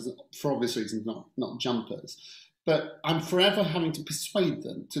dressage riders, for obvious reasons, not jumpers, but I'm forever having to persuade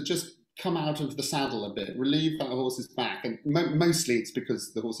them to just come out of the saddle a bit, relieve that horse's back. And mostly it's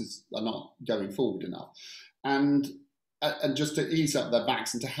because the horses are not going forward enough. And just to ease up their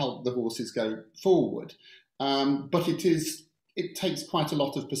backs and to help the horses go forward. But it takes quite a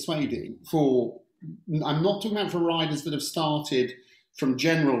lot of persuading I'm not talking about for riders that have started from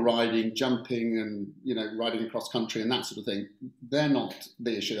general riding, jumping and, riding across country and that sort of thing. They're not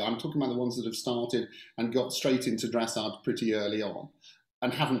the issue. I'm talking about the ones that have started and got straight into dressage pretty early on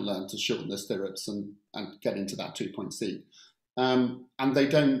and haven't learned to shorten their stirrups and get into that 2-point seat. And they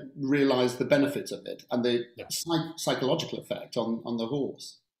don't realise the benefits of it and the psychological effect on the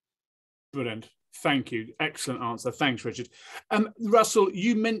horse. Brilliant. Thank you. Excellent answer. Thanks, Richard. Russell,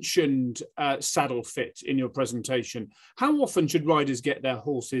 you mentioned saddle fit in your presentation. How often should riders get their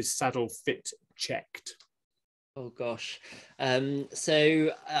horse's saddle fit checked? Oh, gosh.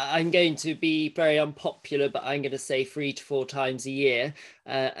 So I'm going to be very unpopular, but I'm going to say 3 to 4 times a year.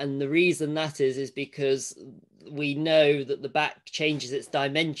 And the reason that is because we know that the back changes its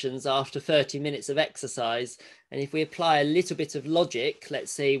dimensions after 30 minutes of exercise. And if we apply a little bit of logic,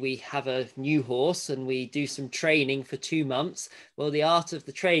 let's say we have a new horse and we do some training for 2 months. Well, the art of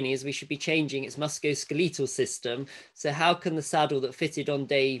the training is we should be changing its musculoskeletal system. So how can the saddle that fitted on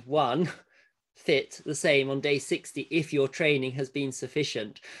day 1 fit the same on day 60 if your training has been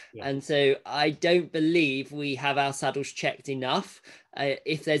sufficient. Yeah. And so I don't believe we have our saddles checked enough.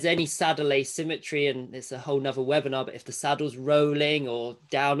 If there's any saddle asymmetry, and it's a whole nother webinar, but if the saddle's rolling or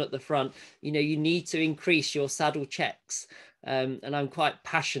down at the front, you need to increase your saddle checks. And I'm quite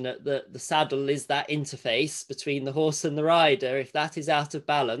passionate that the saddle is that interface between the horse and the rider. If that is out of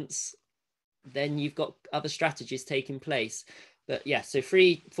balance, then you've got other strategies taking place. But yeah, so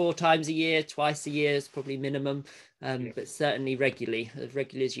 3-4 times a year, twice a year is probably minimum, but certainly regularly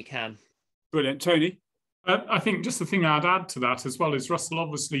as you can. Brilliant. Tony? I think just the thing I'd add to that as well is Russell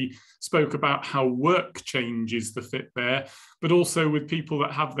obviously spoke about how work changes the fit there, but also with people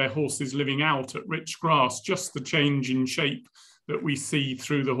that have their horses living out at rich grass, just the change in shape that we see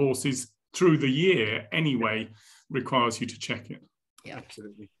through the horses through the year anyway requires you to check it. Yeah,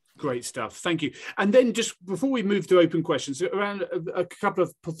 absolutely. Great stuff. Thank you. And then just before we move to open questions, around a couple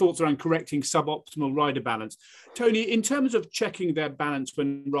of thoughts around correcting suboptimal rider balance. Tony, in terms of checking their balance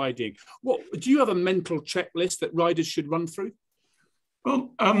when riding, do you have a mental checklist that riders should run through? Well,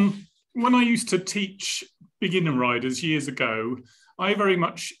 when I used to teach beginner riders years ago, I very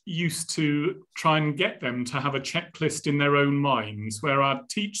much used to try and get them to have a checklist in their own minds where I'd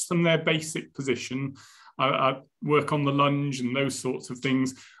teach them their basic position. I'd work on the lunge and those sorts of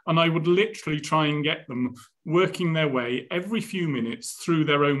things. And I would literally try and get them working their way every few minutes through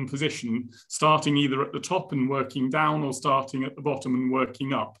their own position, starting either at the top and working down or starting at the bottom and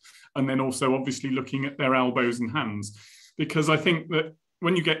working up. And then also obviously looking at their elbows and hands. Because I think that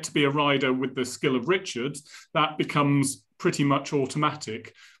when you get to be a rider with the skill of Richard, that becomes pretty much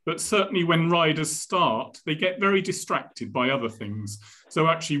automatic. But certainly when riders start, they get very distracted by other things. So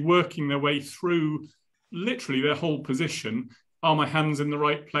actually working their way through literally their whole position. Are my hands in the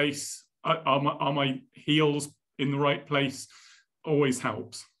right place? Are my heels in the right place? Always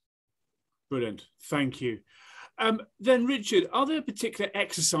helps. Brilliant. Thank you. Then, Richard, are there particular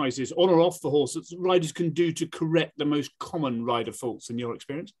exercises on or off the horse that riders can do to correct the most common rider faults in your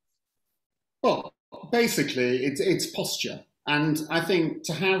experience? Well, basically, it's posture. And I think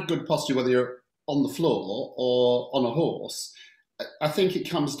to have good posture, whether you're on the floor or on a horse, I think it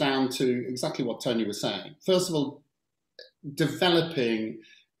comes down to exactly what Tony was saying. First of all, developing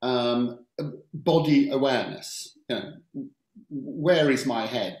body awareness. Where is my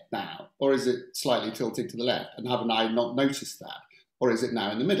head now? Or is it slightly tilted to the left? And haven't I not noticed that? Or is it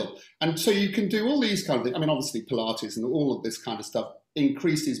now in the middle? And so you can do all these kind of things. I mean, obviously Pilates and all of this kind of stuff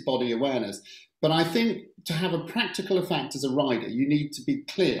increases body awareness. But I think to have a practical effect as a rider, you need to be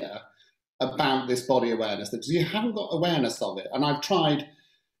clear about this body awareness, that you haven't got awareness of it. And I've tried,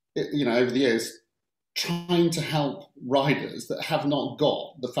 over the years, trying to help riders that have not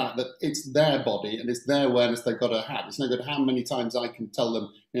got the fact that it's their body and it's their awareness they've got to have. It's no good how many times I can tell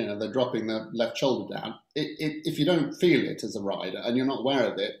them, they're dropping their left shoulder down. If you don't feel it as a rider and you're not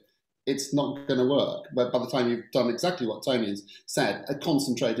aware of it, it's not going to work. But by the time you've done exactly what Tony's said,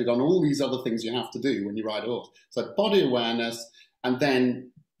 concentrated on all these other things you have to do when you ride a horse. So body awareness, and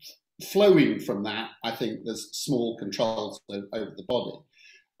then flowing from that, I think there's small controls over the body.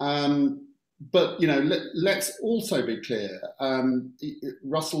 But, let's also be clear.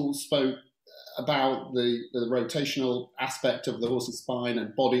 Russell spoke about the rotational aspect of the horse's spine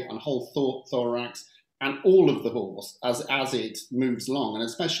and body and whole thorax and all of the horse as it moves along. And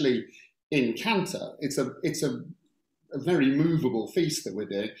especially in canter, it's a very movable feast that we're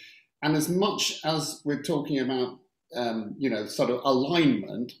doing. And as much as we're talking about sort of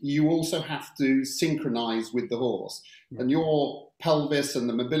alignment, you also have to synchronize with the horse. And your pelvis and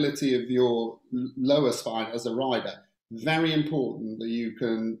the mobility of your lower spine as a rider, very important that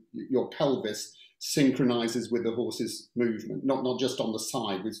your pelvis synchronizes with the horse's movement, not just on the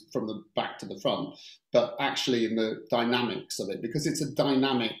side, from the back to the front, but actually in the dynamics of it, because it's a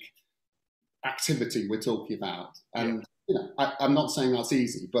dynamic activity we're talking about. And I'm not saying that's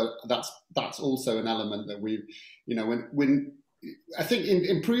easy, but that's also an element that when I think in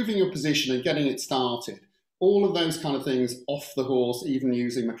improving your position and getting it started, all of those kind of things off the horse, even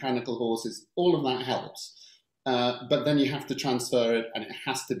using mechanical horses, all of that helps. But then you have to transfer it, and it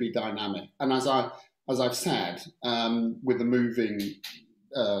has to be dynamic. And as I've said, with the moving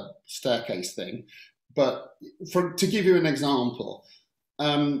staircase thing, but to give you an example,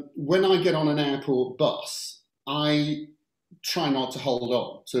 when I get on an airport bus, I try not to hold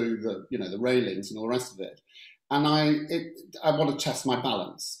on to the railings and all the rest of it, and I want to test my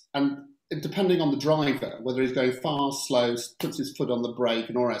balance. And depending on the driver, whether he's going fast, slow, puts his foot on the brake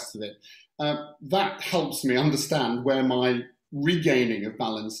and all the rest of it, that helps me understand where my regaining of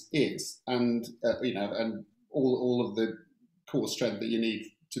balance is, and and all of the core strength that you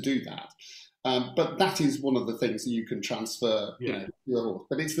need to do that. But that is one of the things that you can transfer, you know, to a horse.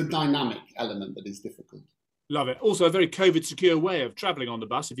 But it's the dynamic element that is difficult. Love it. Also, a very COVID secure way of travelling on the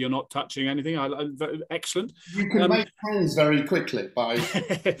bus if you're not touching anything. Excellent. You can make friends very quickly by.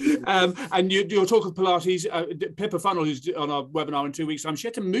 And your talk of Pilates, Pippa Funnell, who's on our webinar in 2 weeks' time, she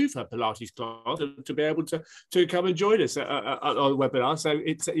had to move her Pilates class to be able to come and join us at our webinar. So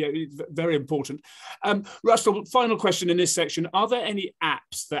it's very important. Russell, final question in this section: are there any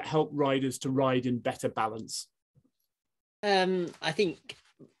apps that help riders to ride in better balance? I think.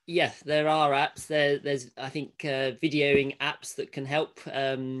 Yes, there are apps. There's, I think, videoing apps that can help.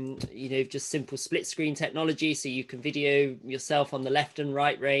 You know, just simple split screen technology, so you can video yourself on the left and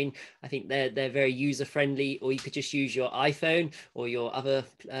right rein. I think they're very user friendly. Or you could just use your iPhone or your other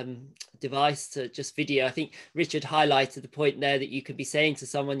device to just video. I think Richard highlighted the point there that you could be saying to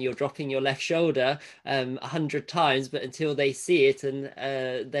someone you're dropping your left shoulder 100 times, but until they see it, and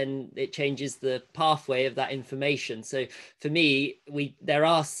then it changes the pathway of that information. So for me, there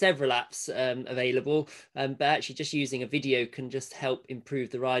are several apps available, but actually just using a video can just help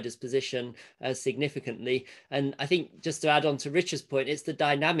improve the rider's position significantly. And I think, just to add on to Richard's point, it's the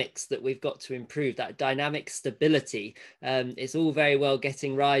dynamics that we've got to improve, that dynamic stability. It's all very well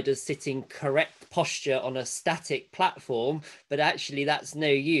getting riders sitting correct posture on a static platform, but actually that's no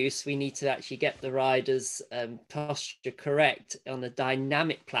use. We need to actually get the riders posture correct on a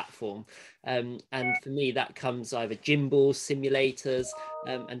dynamic platform. And for me, that comes either gimbals, simulators,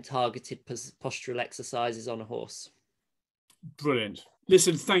 and targeted postural exercises on a horse. Brilliant.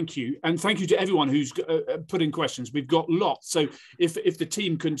 Listen, thank you. And thank you to everyone who's put in questions. We've got lots. So if the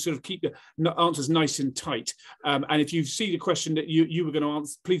team can sort of keep the answers nice and tight. And if you see the question that you were going to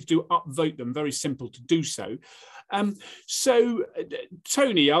answer, please do upvote them. Very simple to do so. So,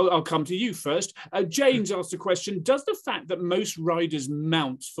 Tony, I'll come to you first. James asked a question: does the fact that most riders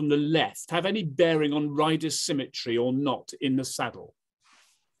mount from the left have any bearing on rider symmetry or not in the saddle?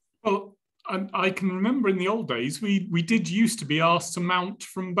 Well, I can remember in the old days, we did used to be asked to mount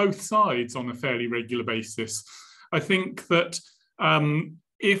from both sides on a fairly regular basis. I think that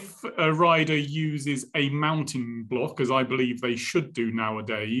if a rider uses a mounting block, as I believe they should do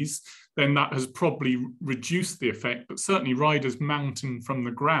nowadays, then that has probably reduced the effect. But certainly riders mounting from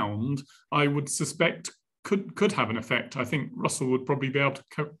the ground, I would suspect could have an effect. I think Russell would probably be able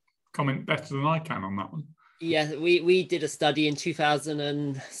to comment better than I can on that one. Yeah, we did a study in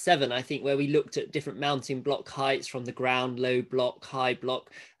 2007, I think, where we looked at different mounting block heights from the ground, low block, high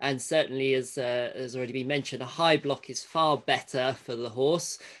block. And certainly, as already been mentioned, a high block is far better for the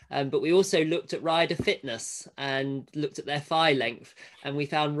horse. But we also looked at rider fitness and looked at their thigh length. And we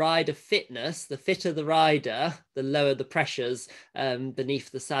found rider fitness, the fitter the rider, the lower the pressures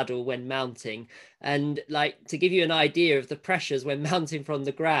beneath the saddle when mounting. And like, to give you an idea of the pressures when mounting from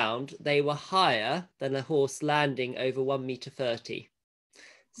the ground, they were higher than a horse landing over 1.30 meters.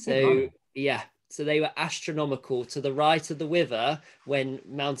 So yeah, so they were astronomical to the right of the wither when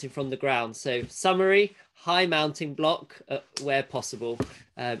mounting from the ground. So summary: high mounting block where possible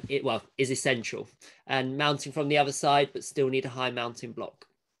is essential, and mounting from the other side, but still need a high mounting block.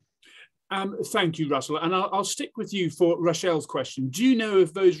 Thank you, Russell. And I'll stick with you for Rochelle's question. Do you know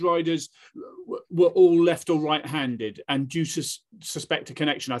if those riders were all left or right-handed, and do you suspect a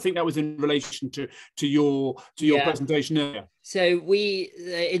connection? I think that was in relation to your presentation earlier. So we,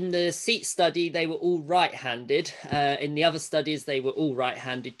 in the seat study, they were all right-handed. In the other studies, they were all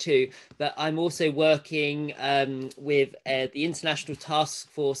right-handed too. But I'm also working with the International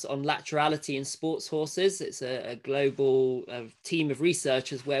Task Force on Laterality in Sports Horses. It's a global team of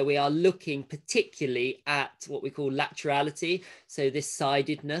researchers where we are looking particularly at what we call laterality. So this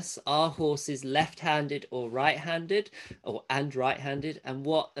sidedness, are horses left-handed or right-handed, and right-handed, and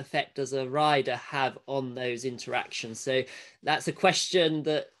what effect does a rider have on those interactions? So that's a question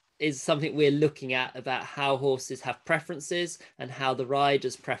that is something we're looking at, about how horses have preferences and how the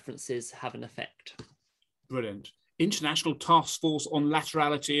rider's preferences have an effect. Brilliant. International Task Force on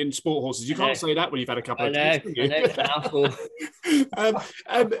Laterality in Sport Horses. You can't say that when you've had a couple of drinks, can you?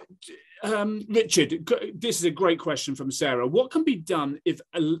 I know. Richard, this is a great question from Sarah. What can be done if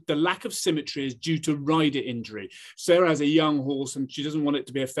the lack of symmetry is due to rider injury? Sarah has a young horse and she doesn't want it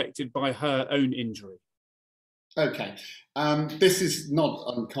to be affected by her own injury. Okay, this is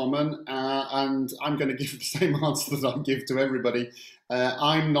not uncommon, and I'm going to give the same answer that I give to everybody.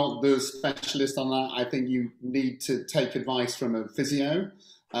 I'm not the specialist on that. I think you need to take advice from a physio,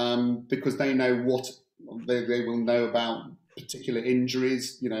 because they know what they will know about particular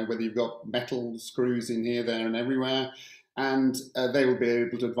injuries, you know, whether you've got metal screws in here, there and everywhere, and they will be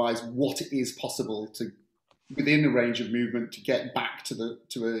able to advise what is possible to within a range of movement to get back to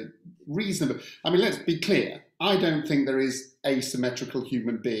a reasonable. I mean, let's be clear. I don't think there is a symmetrical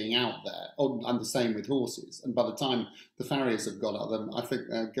human being out there, and the same with horses. And by the time the farriers have got at them, I think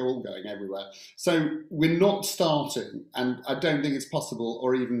they're all going everywhere. So we're not starting, and I don't think it's possible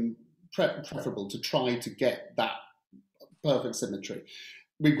or even preferable to try to get that perfect symmetry.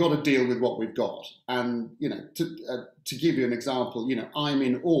 We've got to deal with what we've got, and to give you an example, I'm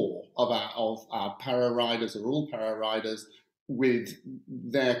in awe of our para riders, or all para riders, with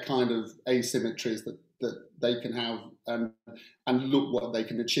their kind of asymmetries that they can have, and look what they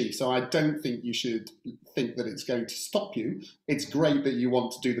can achieve. So I don't think you should think that it's going to stop you. It's great that you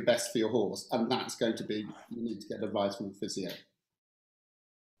want to do the best for your horse, and that's going to be, you need to get advice from a physio.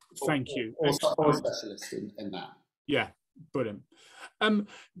 Thank you. Or a specialist in that. Yeah, brilliant.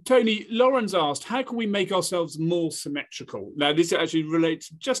 Tony, Lauren's asked, how can we make ourselves more symmetrical? Now, this actually relates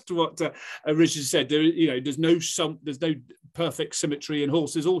just to what Richard said. There's no perfect symmetry in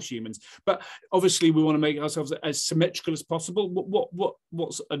horses or humans, but obviously we want to make ourselves as symmetrical as possible.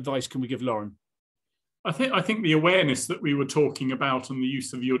 What advice can we give Lauren? I think the awareness that we were talking about and the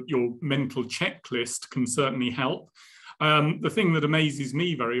use of your mental checklist can certainly help. The thing that amazes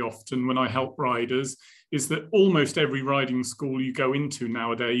me very often when I help riders is that almost every riding school you go into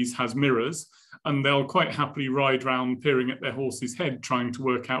nowadays has mirrors, and they'll quite happily ride round peering at their horse's head, trying to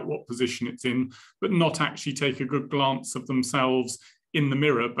work out what position it's in, but not actually take a good glance of themselves in the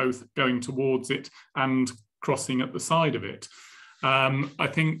mirror, both going towards it and crossing at the side of it. I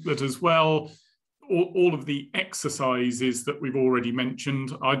think that as well, all of the exercises that we've already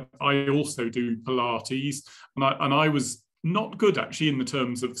mentioned, I also do Pilates, and I was not good actually in the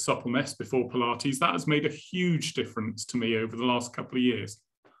terms of suppleness before Pilates. That has made a huge difference to me over the last couple of years.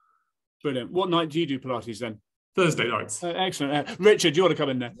 Brilliant. What night do you do Pilates then? Thursday nights. Excellent. Richard, do you want to come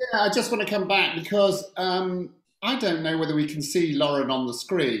in there? Yeah, I just want to come back because I don't know whether we can see Lauren on the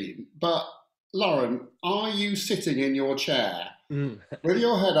screen, but Lauren, are you sitting in your chair with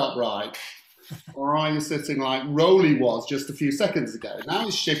your head upright? Or are you sitting like Rowley was just a few seconds ago? Now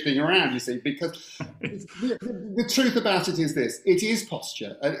he's shifting around, you see, because the truth about it is this. It is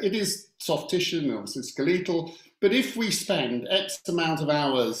posture. It is soft tissue and obviously skeletal. But if we spend X amount of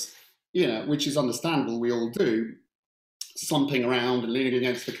hours, which is understandable, we all do, slumping around and leaning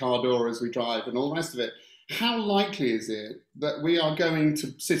against the car door as we drive and all the rest of it, how likely is it that we are going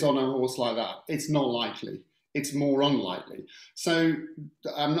to sit on a horse like that? It's not likely. It's more unlikely. So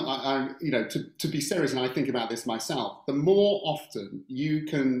to be serious, and I think about this myself, the more often you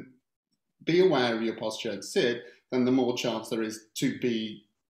can be aware of your posture and sit, then the more chance there is to be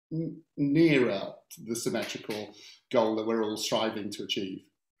nearer to the symmetrical goal that we're all striving to achieve.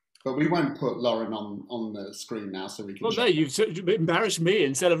 But we won't put Lauren on the screen now, so we can. Well, no, you've embarrassed me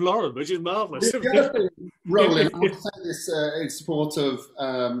instead of Lauren, which is marvellous. Roland, I'll say this in support of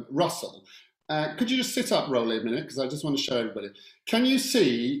Russell. Could you just sit up, Rowley, a minute, because I just want to show everybody. Can you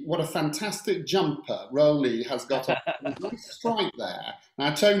see what a fantastic jumper Rowley has got on? Nice strike there.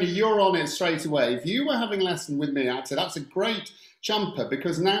 Now, Tony, you're on it straight away. If you were having a lesson with me, I'd say that's a great jumper,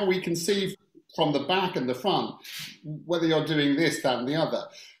 because now we can see from the back and the front whether you're doing this, that, and the other.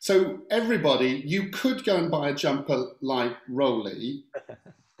 So everybody, you could go and buy a jumper like Rowley.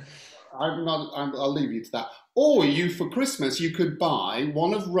 I'll leave you to that. Or you, for Christmas, you could buy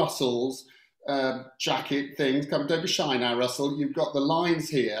one of Russell's jacket things. Don't be shy now, Russell. You've got the lines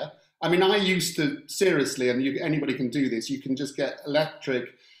here. I mean, I used to, seriously, and anybody can do this, you can just get electric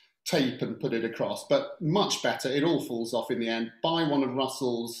tape and put it across, but much better. It all falls off in the end. Buy one of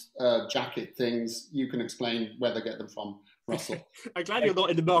Russell's jacket things. You can explain where they get them from, Russell. I'm glad you're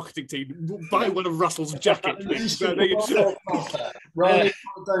not in the marketing team. Buy one of Russell's jacket things. Rolling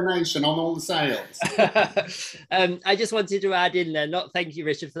donation on all the sales. I just wanted to add in there, not thank you,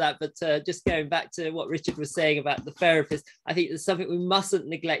 Richard, for that, but just going back to what Richard was saying about the therapist, I think there's something we mustn't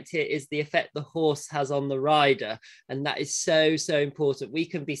neglect here is the effect the horse has on the rider. And that is so, so important. We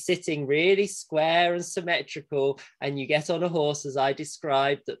can be sitting really square and symmetrical, and you get on a horse, as I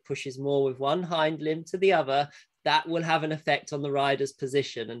described, that pushes more with one hind limb to the other. That will have an effect on the rider's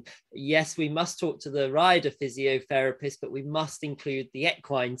position. And yes, we must talk to the rider physiotherapist, but we must include the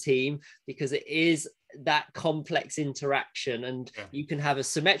equine team, because it is that complex interaction. And you can have a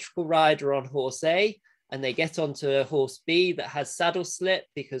symmetrical rider on horse A, and they get onto a horse B that has saddle slip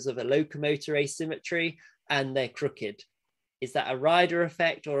because of a locomotor asymmetry, and they're crooked. Is that a rider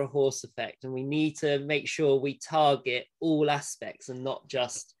effect or a horse effect? And we need to make sure we target all aspects and not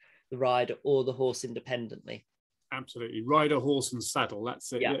just the rider or the horse independently. Absolutely. Rider, horse and saddle.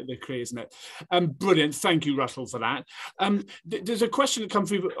 That's it, yeah. the key, isn't it? Brilliant. Thank you, Russell, for that. There's a question that comes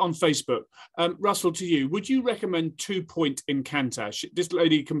through on Facebook. Russell, to you, would you recommend 2-point in canter? This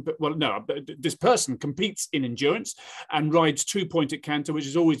lady, this person competes in endurance and rides 2-point at canter, which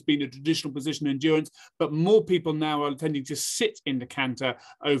has always been a traditional position in endurance, but more people now are tending to sit in the canter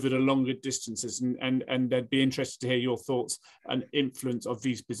over the longer distances, and they'd be interested to hear your thoughts and influence of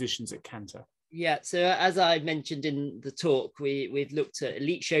these positions at canter. Yeah, so as I mentioned in the talk, we've looked at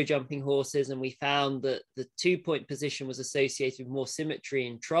elite show jumping horses, and we found that the 2-point position was associated with more symmetry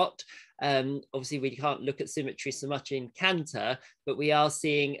in trot. Obviously, we can't look at symmetry so much in canter, but we are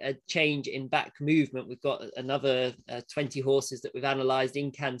seeing a change in back movement. We've got another 20 horses that we've analysed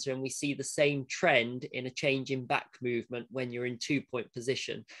in canter, and we see the same trend in a change in back movement when you're in 2-point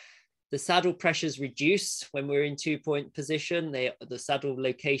position. The saddle pressures reduce when we're in 2-point position. The saddle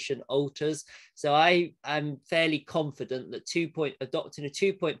location alters. So I'm fairly confident that adopting a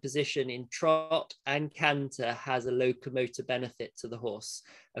 2-point position in trot and canter has a locomotor benefit to the horse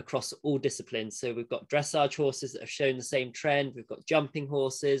across all disciplines. So we've got dressage horses that have shown the same trend. We've got jumping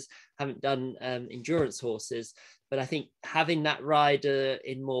horses, haven't done endurance horses. But I think having that rider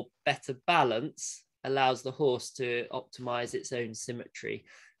in better balance allows the horse to optimize its own symmetry.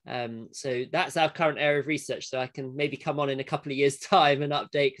 So that's our current area of research. So I can maybe come on in a couple of years' time and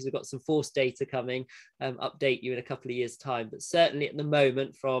update, because we've got some force data coming, update you in a couple of years' time. But certainly at the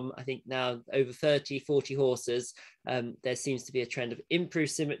moment, from I think now over 30-40 horses, there seems to be a trend of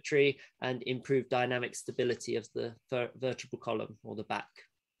improved symmetry and improved dynamic stability of the vertebral column or the back.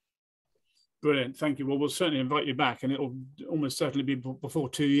 Brilliant, thank you. Well, we'll certainly invite you back, and it'll almost certainly be before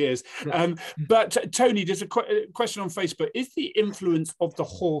 2 years. But Tony, there's a question on Facebook. Is the influence of the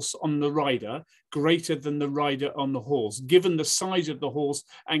horse on the rider greater than the rider on the horse, given the size of the horse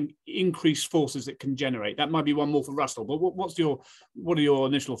and increased forces it can generate? That might be one more for Russell, but what are your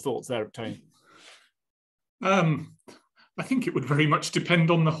initial thoughts there, Tony? I think it would very much depend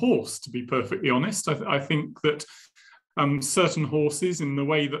on the horse, to be perfectly honest. I think that certain horses, in the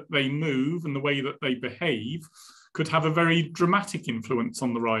way that they move and the way that they behave, could have a very dramatic influence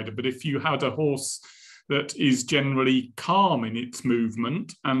on the rider. But if you had a horse that is generally calm in its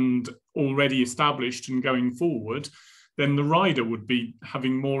movement and already established and going forward, then the rider would be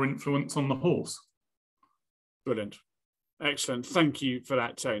having more influence on the horse. Brilliant. Excellent. Thank you for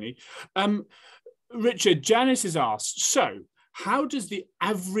that, Tony. Richard, Janice has asked, so how does the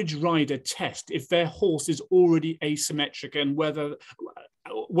average rider test if their horse is already asymmetric, and whether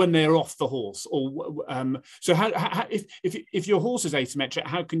when they're off the horse, or so how if your horse is asymmetric,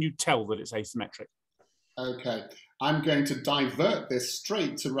 how can you tell that it's asymmetric? Okay, I'm going to divert this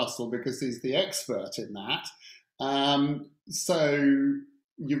straight to Russell because he's the expert in that. So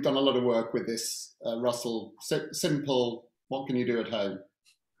you've done a lot of work with this, Russell. So simple. What can you do at home?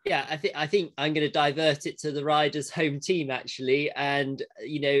 Yeah, I think I'm going to divert it to the rider's home team, actually. And,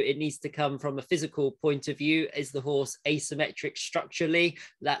 it needs to come from a physical point of view. Is the horse asymmetric structurally?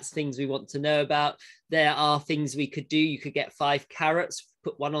 That's things we want to know about. There are things we could do. You could get 5 carrots,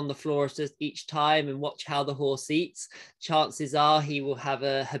 put one on the floor each time and watch how the horse eats. Chances are he will have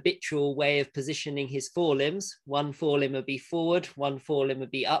a habitual way of positioning his forelimbs. One forelimb will be forward, one forelimb will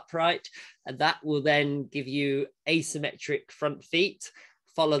be upright. And that will then give you asymmetric front feet.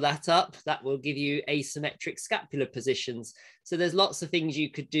 Follow that up, that will give you asymmetric scapular positions. So there's lots of things you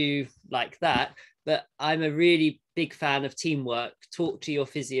could do like that, but I'm a really big fan of teamwork. Talk to your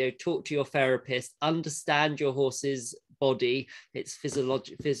physio, talk to your therapist, understand your horse's body, its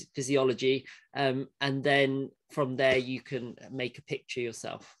physiology, and then from there you can make a picture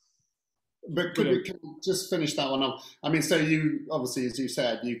yourself. But can we just finish that one off? I mean, so you, obviously, as you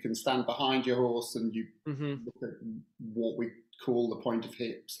said, you can stand behind your horse and you look at what we call the point of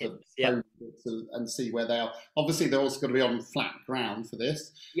hips, and see where they are. Obviously, they're also going to be on flat ground for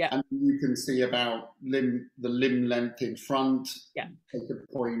this. Yeah. And you can see about the limb length in front, take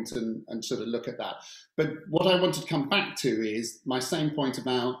a point and sort of look at that. But what I wanted to come back to is my same point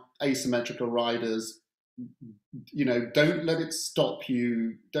about asymmetrical riders. Don't let it stop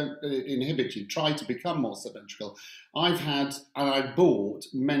you, don't let it inhibit you. Try to become more symmetrical. I bought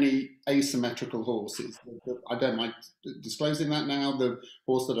many asymmetrical horses. I don't mind disclosing that now. The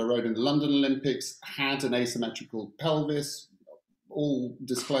horse that I rode in the London Olympics had an asymmetrical pelvis, all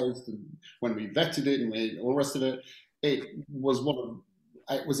disclosed. And when we vetted it and all the rest of it, it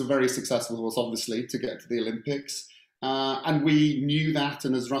was a very successful horse, obviously, to get to the Olympics. And we knew that,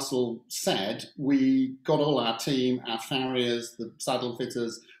 and as Russell said, we got all our team, our farriers, the saddle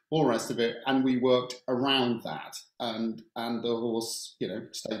fitters, all the rest of it, and we worked around that, and the horse,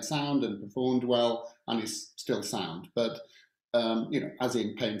 stayed sound and performed well, and is still sound, but as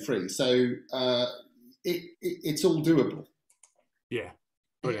in pain-free. So it's all doable. Yeah.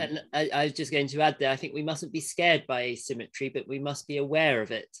 Brilliant. And I was just going to add there, I think we mustn't be scared by asymmetry, but we must be aware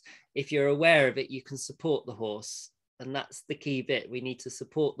of it. If you're aware of it, you can support the horse. And that's the key bit. We need to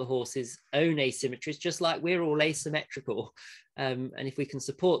support the horse's own asymmetries, just like we're all asymmetrical. And if we can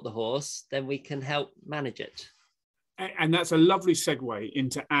support the horse, then we can help manage it. And that's a lovely segue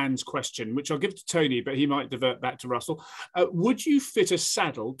into Anne's question, which I'll give to Tony, but he might divert back to Russell. Would you fit a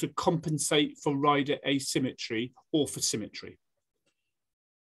saddle to compensate for rider asymmetry or for symmetry?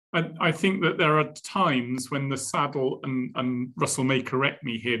 I think that there are times when the saddle, and Russell may correct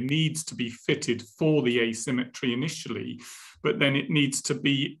me here, needs to be fitted for the asymmetry initially, but then it needs to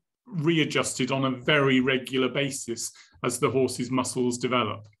be readjusted on a very regular basis as the horse's muscles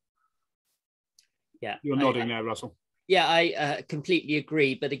develop. Yeah, you're nodding there, Russell. Yeah, I completely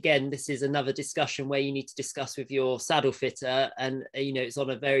agree. But again, this is another discussion where you need to discuss with your saddle fitter, and it's on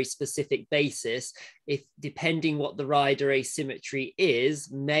a very specific basis. If depending what the rider asymmetry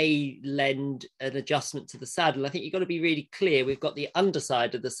is, may lend an adjustment to the saddle. I think you've got to be really clear. We've got the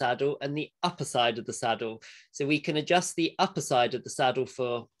underside of the saddle and the upper side of the saddle. So we can adjust the upper side of the saddle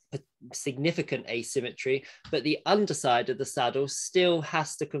for significant asymmetry, but the underside of the saddle still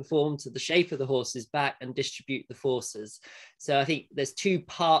has to conform to the shape of the horse's back and distribute the forces. So I think there's two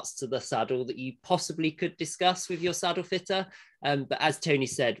parts to the saddle that you possibly could discuss with your saddle fitter, but as Tony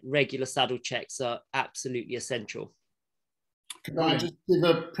said, regular saddle checks are absolutely essential. Can I just give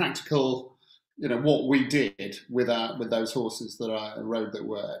a practical, what we did with those horses that I rode that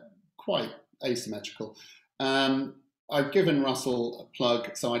were quite asymmetrical? I've given Russell a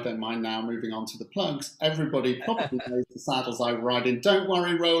plug, so I don't mind now moving on to the plugs. Everybody probably knows the saddles I ride in. Don't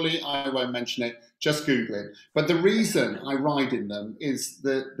worry, Rolly, I won't mention it. Just Google it. But the reason I ride in them is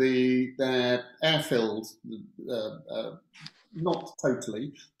that they're air-filled, not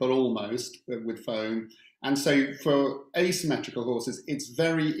totally, but almost, with foam. And so for asymmetrical horses, it's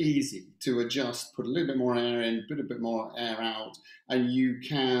very easy to adjust, put a little bit more air in, put a bit more air out, and you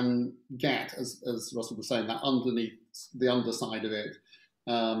can get, as Russell was saying, that underneath the underside of it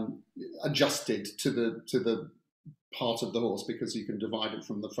adjusted to the part of the horse, because you can divide it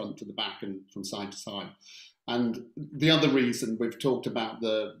from the front to the back and from side to side. And the other reason we've talked about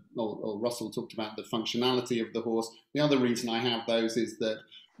or Russell talked about the functionality of the horse, the other reason I have those is that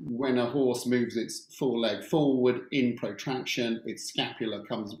when a horse moves its foreleg forward in protraction, its scapula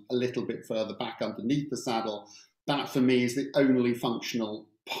comes a little bit further back underneath the saddle. That for me is the only functional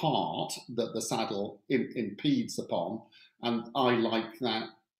part that the saddle impedes upon, and I like that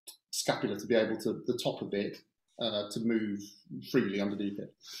scapula to be able to, the top of it, to move freely underneath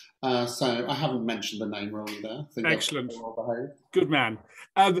it. So I haven't mentioned the name Rolly there. I think excellent. Good man.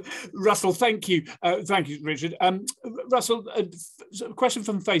 Russell, thank you. Thank you, Richard. Russell, a question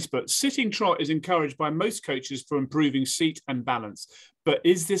from Facebook. Sitting trot is encouraged by most coaches for improving seat and balance, but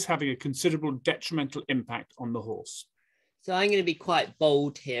is this having a considerable detrimental impact on the horse? So I'm going to be quite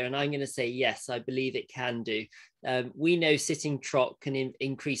bold here, and I'm going to say yes, I believe it can do. We know sitting trot can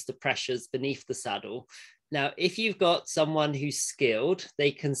increase the pressures beneath the saddle. Now, if you've got someone who's skilled, they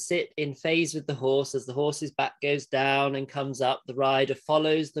can sit in phase with the horse. As the horse's back goes down and comes up, the rider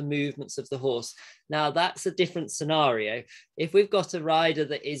follows the movements of the horse. Now, that's a different scenario. If we've got a rider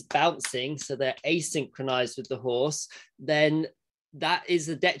that is bouncing, so they're asynchronized with the horse, then that is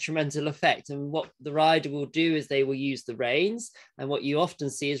a detrimental effect. And what the rider will do is they will use the reins. And what you often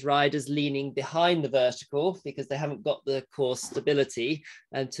see is riders leaning behind the vertical because they haven't got the core stability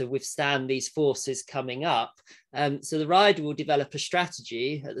to withstand these forces coming up. So the rider will develop a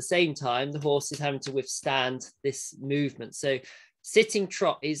strategy. At the same time, the horse is having to withstand this movement. So sitting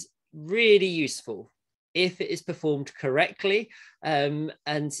trot is really useful if it is performed correctly. And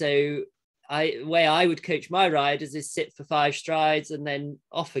so the way I would coach my riders is sit for 5 strides and then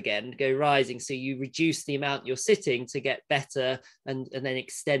off again, go rising. So you reduce the amount you're sitting to get better and then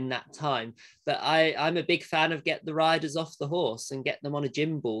extend that time. But I'm a big fan of get the riders off the horse and get them on a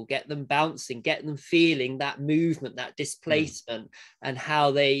gym ball, get them bouncing, get them feeling that movement, that displacement, and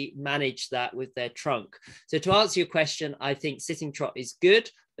how they manage that with their trunk. So to answer your question, I think sitting trot is good,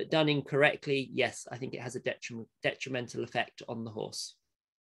 but done incorrectly, yes, I think it has a detrimental effect on the horse.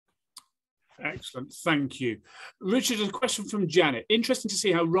 Excellent, thank you. Richard, a question from Janet. Interesting to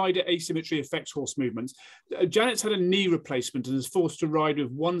see how rider asymmetry affects horse movements. Janet's had a knee replacement and is forced to ride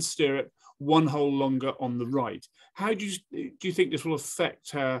with one stirrup, one hole longer on the right. How do you think this will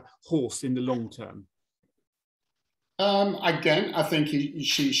affect her horse in the long term? Again, I think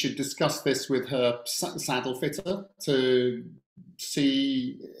she should discuss this with her saddle fitter to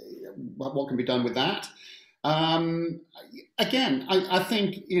see what can be done with that. Again, I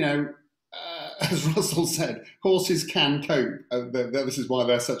think, as Russell said, horses can cope. This is why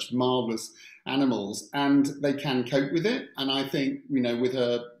they're such marvellous animals, and they can cope with it. And I think,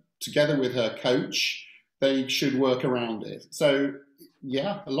 together with her coach, they should work around it. So,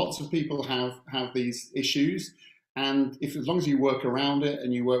 yeah, lots of people have these issues. And as long as you work around it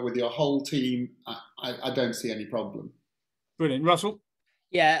and you work with your whole team, I don't see any problem. Brilliant. Russell?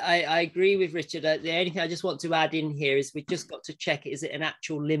 Yeah, I agree with Richard. The only thing I just want to add in here is we've just got to check, is it an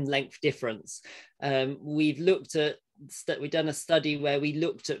actual limb length difference? We've done a study where we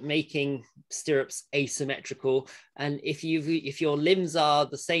looked at making stirrups asymmetrical, and if your limbs are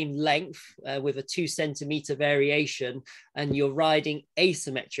the same length with a 2 centimeter variation and you're riding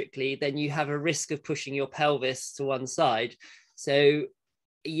asymmetrically, then you have a risk of pushing your pelvis to one side. So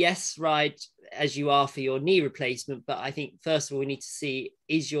yes, ride as you are for your knee replacement, but I think first of all we need to see,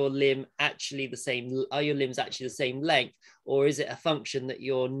 is your limb actually the same? Are your limbs actually the same length, or is it a function that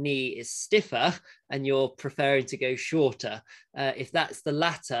your knee is stiffer and you're preferring to go shorter? If that's the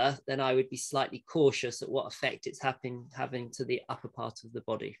latter, then I would be slightly cautious at what effect it's having to the upper part of the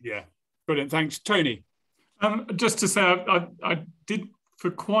body. Yeah, brilliant. Thanks, Tony. Just to say, I did for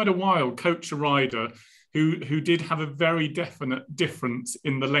quite a while coach a rider who did have a very definite difference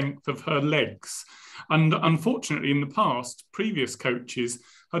in the length of her legs. And unfortunately, in the past, previous coaches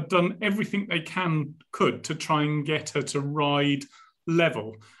had done everything they could to try and get her to ride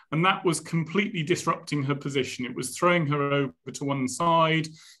level. And that was completely disrupting her position. It was throwing her over to one side.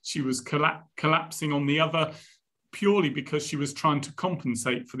 She was collapsing on the other, purely because she was trying to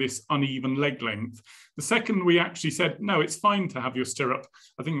compensate for this uneven leg length. The second we actually said, no, it's fine to have your stirrup,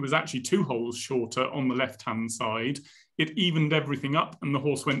 I think it was actually 2 holes shorter on the left-hand side, it evened everything up and the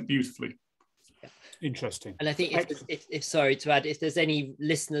horse went beautifully. Interesting. And I think if sorry to add, if there's any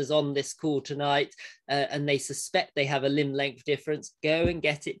listeners on this call tonight and they suspect they have a limb length difference, go and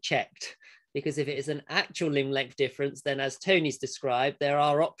get it checked. Because if it is an actual limb length difference, then as Tony's described, there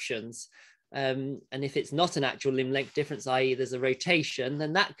are options. And if it's not an actual limb length difference, i.e. there's a rotation,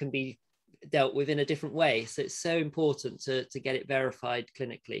 then that can be dealt with in a different way. So it's so important to get it verified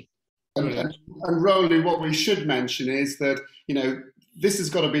clinically. And Rowley, what we should mention is that, this has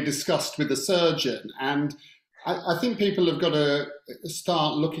got to be discussed with the surgeon. And I think people have got to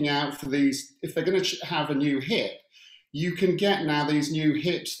start looking out for these. If they're going to have a new hip, you can get now these new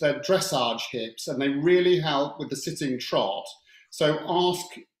hips, they're dressage hips, and they really help with the sitting trot. So ask,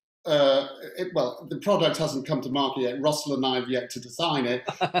 the product hasn't come to market yet. Russell and I have yet to design it.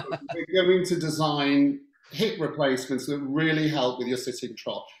 We're going to design hip replacements that really help with your sitting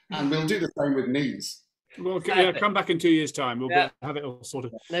trot. And we'll do the same with knees. Well, come back in 2 years' time. We'll have it all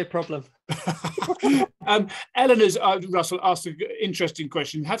sorted. No problem. Eleanor's Russell asked an interesting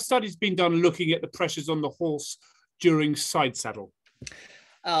question. Have studies been done looking at the pressures on the horse during side saddle?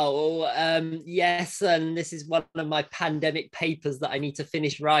 Oh, yes, and this is one of my pandemic papers that I need to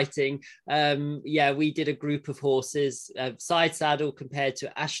finish writing. We did a group of horses, side saddle compared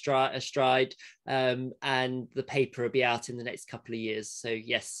to astride, and the paper will be out in the next couple of years. So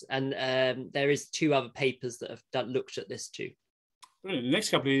yes, and there is 2 other papers that have looked at this too. Brilliant. The next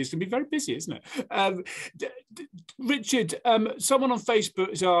couple of years can be very busy, isn't it? Richard, someone on Facebook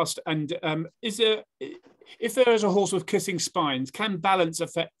has asked, and if there is a horse with kissing spines, can balance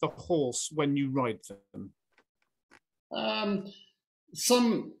affect the horse when you ride them?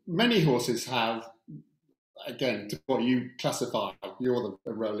 Many horses have, again, to what you classify, you're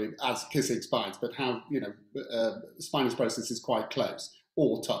the rolling as kissing spines, but have, spinous process is quite close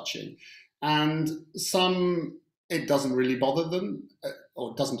or touching. And some, it doesn't really bother them,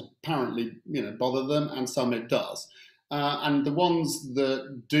 or doesn't apparently, bother them, and some it does. And the ones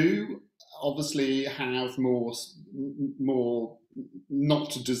that do obviously have more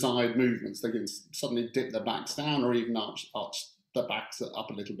not desired movements. They can suddenly dip their backs down or even arch their backs up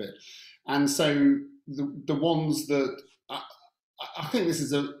a little bit. And so the ones that I think this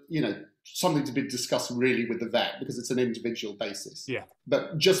is something to be discussed really with the vet, because it's an individual basis. Yeah.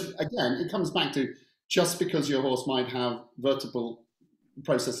 But just again, it comes back to, just because your horse might have vertebral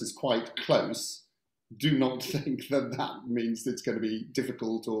processes quite close, do not think that means it's going to be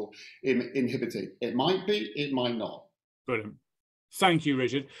difficult or inhibiting. It might be, it might not. Brilliant. Thank you,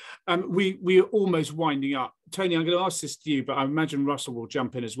 Richard. We're almost winding up. Tony, I'm going to ask this to you, but I imagine Russell will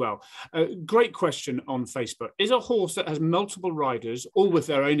jump in as well. Great question on Facebook. Is a horse that has multiple riders, all with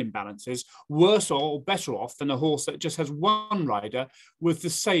their own imbalances, worse or better off than a horse that just has one rider with the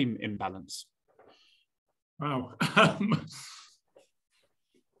same imbalance? Wow.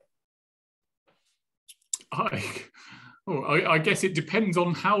 I guess it depends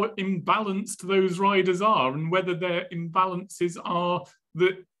on how imbalanced those riders are and whether their imbalances are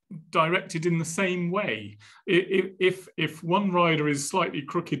directed in the same way. If one rider is slightly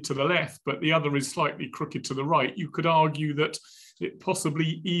crooked to the left, but the other is slightly crooked to the right, you could argue that it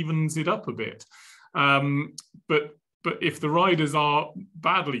possibly evens it up a bit. But if the riders are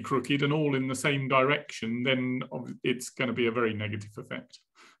badly crooked and all in the same direction, then it's going to be a very negative effect.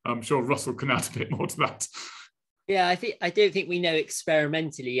 I'm sure Russell can add a bit more to that. Yeah, I don't think we know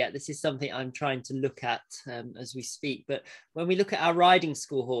experimentally yet. This is something I'm trying to look at as we speak. But when we look at our riding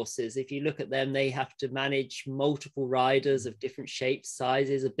school horses, if you look at them, they have to manage multiple riders of different shapes,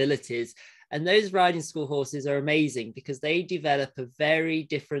 sizes, abilities. And those riding school horses are amazing because they develop a very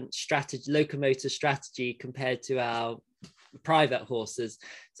different strategy, locomotor strategy compared to our private horses.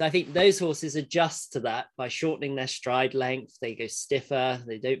 So I think those horses adjust to that by shortening their stride length. They go stiffer,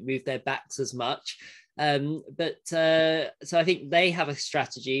 they don't move their backs as much. So I think they have a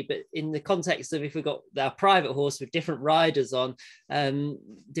strategy, but in the context of if we've got our private horse with different riders on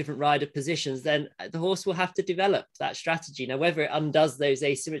different rider positions, then the horse will have to develop that strategy. Now, whether it undoes those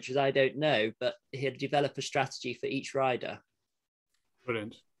asymmetries, I don't know, but he'll develop a strategy for each rider.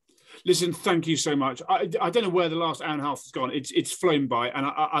 Brilliant. Listen, thank you so much. I don't know where the last hour and a half has gone. It's flown by and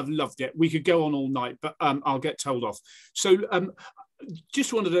I've loved it. We could go on all night, but I'll get told off. So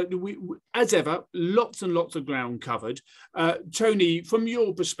just wanted to, as ever, lots and lots of ground covered. Tony, from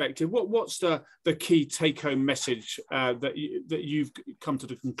your perspective, what's the key take-home message that you've come to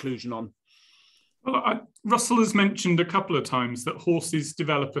the conclusion on? Well, Russell has mentioned a couple of times that horses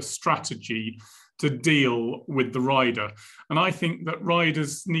develop a strategy to deal with the rider. And I think that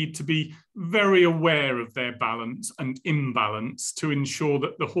riders need to be very aware of their balance and imbalance to ensure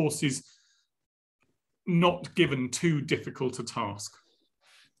that the horse is not given too difficult a task.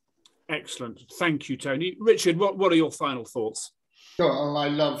 Excellent. Thank you, Tony. Richard, what are your final thoughts? Sure. Well, I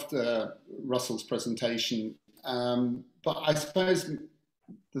loved Russell's presentation. But I suppose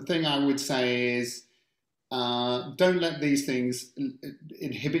the thing I would say is don't let these things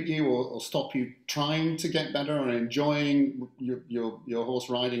inhibit you or stop you trying to get better or enjoying your horse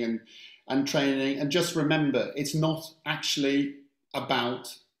riding and training. And just remember, it's not actually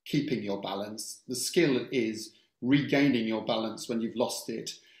about keeping your balance. The skill is regaining your balance when you've lost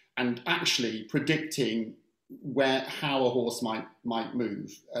it and actually predicting how a horse might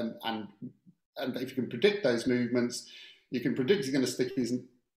move. And if you can predict those movements, you can predict he's going to stick his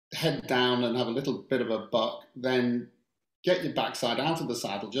head down and have a little bit of a buck, then get your backside out of the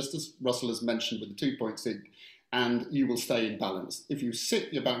saddle, just as Russell has mentioned with the 2-point sig, and you will stay in balance. If you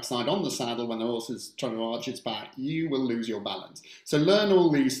sit your backside on the saddle when the horse is trying to arch its back, you will lose your balance. So learn all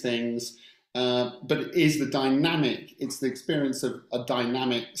these things, but it is it's the experience of a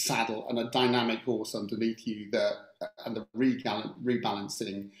dynamic saddle and a dynamic horse underneath you and the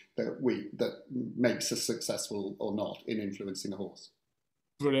rebalancing that makes us successful or not in influencing a horse.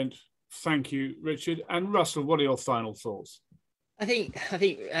 Brilliant. Thank you, Richard. And Russell, what are your final thoughts? I think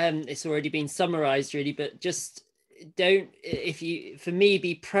it's already been summarized really, but just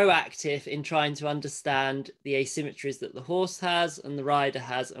be proactive in trying to understand the asymmetries that the horse has and the rider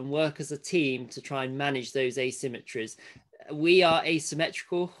has and work as a team to try and manage those asymmetries. We are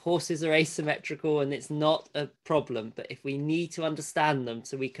asymmetrical, horses are asymmetrical, and it's not a problem, but if we need to understand them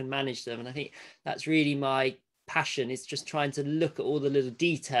so we can manage them, and I think that's really my passion, is just trying to look at all the little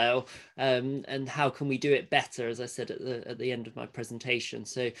detail and how can we do it better, as I said at the end of my presentation.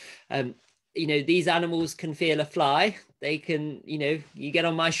 So these animals can feel a fly, they can, you get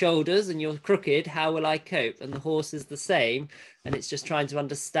on my shoulders and you're crooked, how will I cope? And the horse is the same, and it's just trying to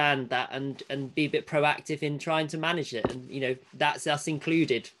understand that and be a bit proactive in trying to manage it. And that's us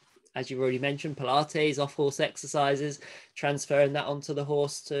included, as you've already mentioned, Pilates, off-horse exercises, transferring that onto the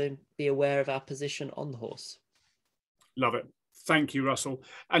horse to be aware of our position on the horse. Love it. Thank you, Russell.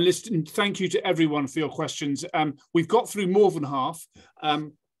 And listen, thank you to everyone for your questions. We've got through more than half.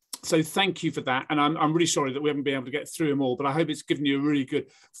 So thank you for that. And I'm really sorry that we haven't been able to get through them all, but I hope it's given you a really good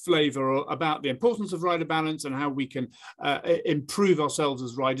flavour about the importance of rider balance and how we can improve ourselves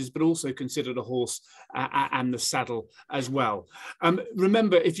as riders, but also consider the horse and the saddle as well.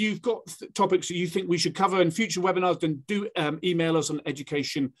 Remember, if you've got topics that you think we should cover in future webinars, then do email us on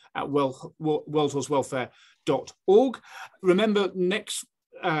education@worldhorsewelfare.org. Remember, next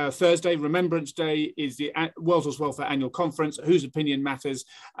Thursday, Remembrance Day, is the World Horse Welfare Annual Conference, Whose Opinion Matters,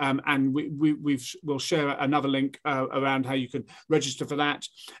 and we'll share another link around how you can register for that.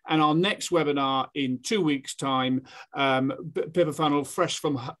 And our next webinar in 2 weeks' time, Pippa Funnell, fresh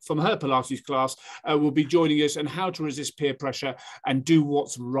from her Pilates class, will be joining us on how to resist peer pressure and do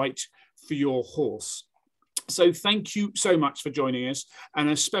what's right for your horse. So thank you so much for joining us, and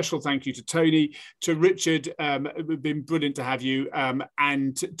a special thank you to Tony, to Richard, it's been brilliant to have you,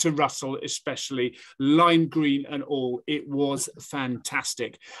 and to Russell especially, lime green and all. It was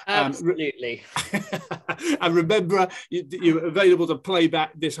fantastic. Absolutely. And remember, you're available to play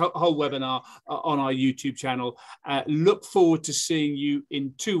back this whole webinar on our YouTube channel. Look forward to seeing you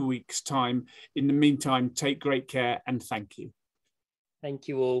in 2 weeks' time. In the meantime, take great care and thank you. Thank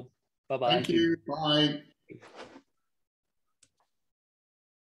you all. Bye-bye. Thank you. Bye.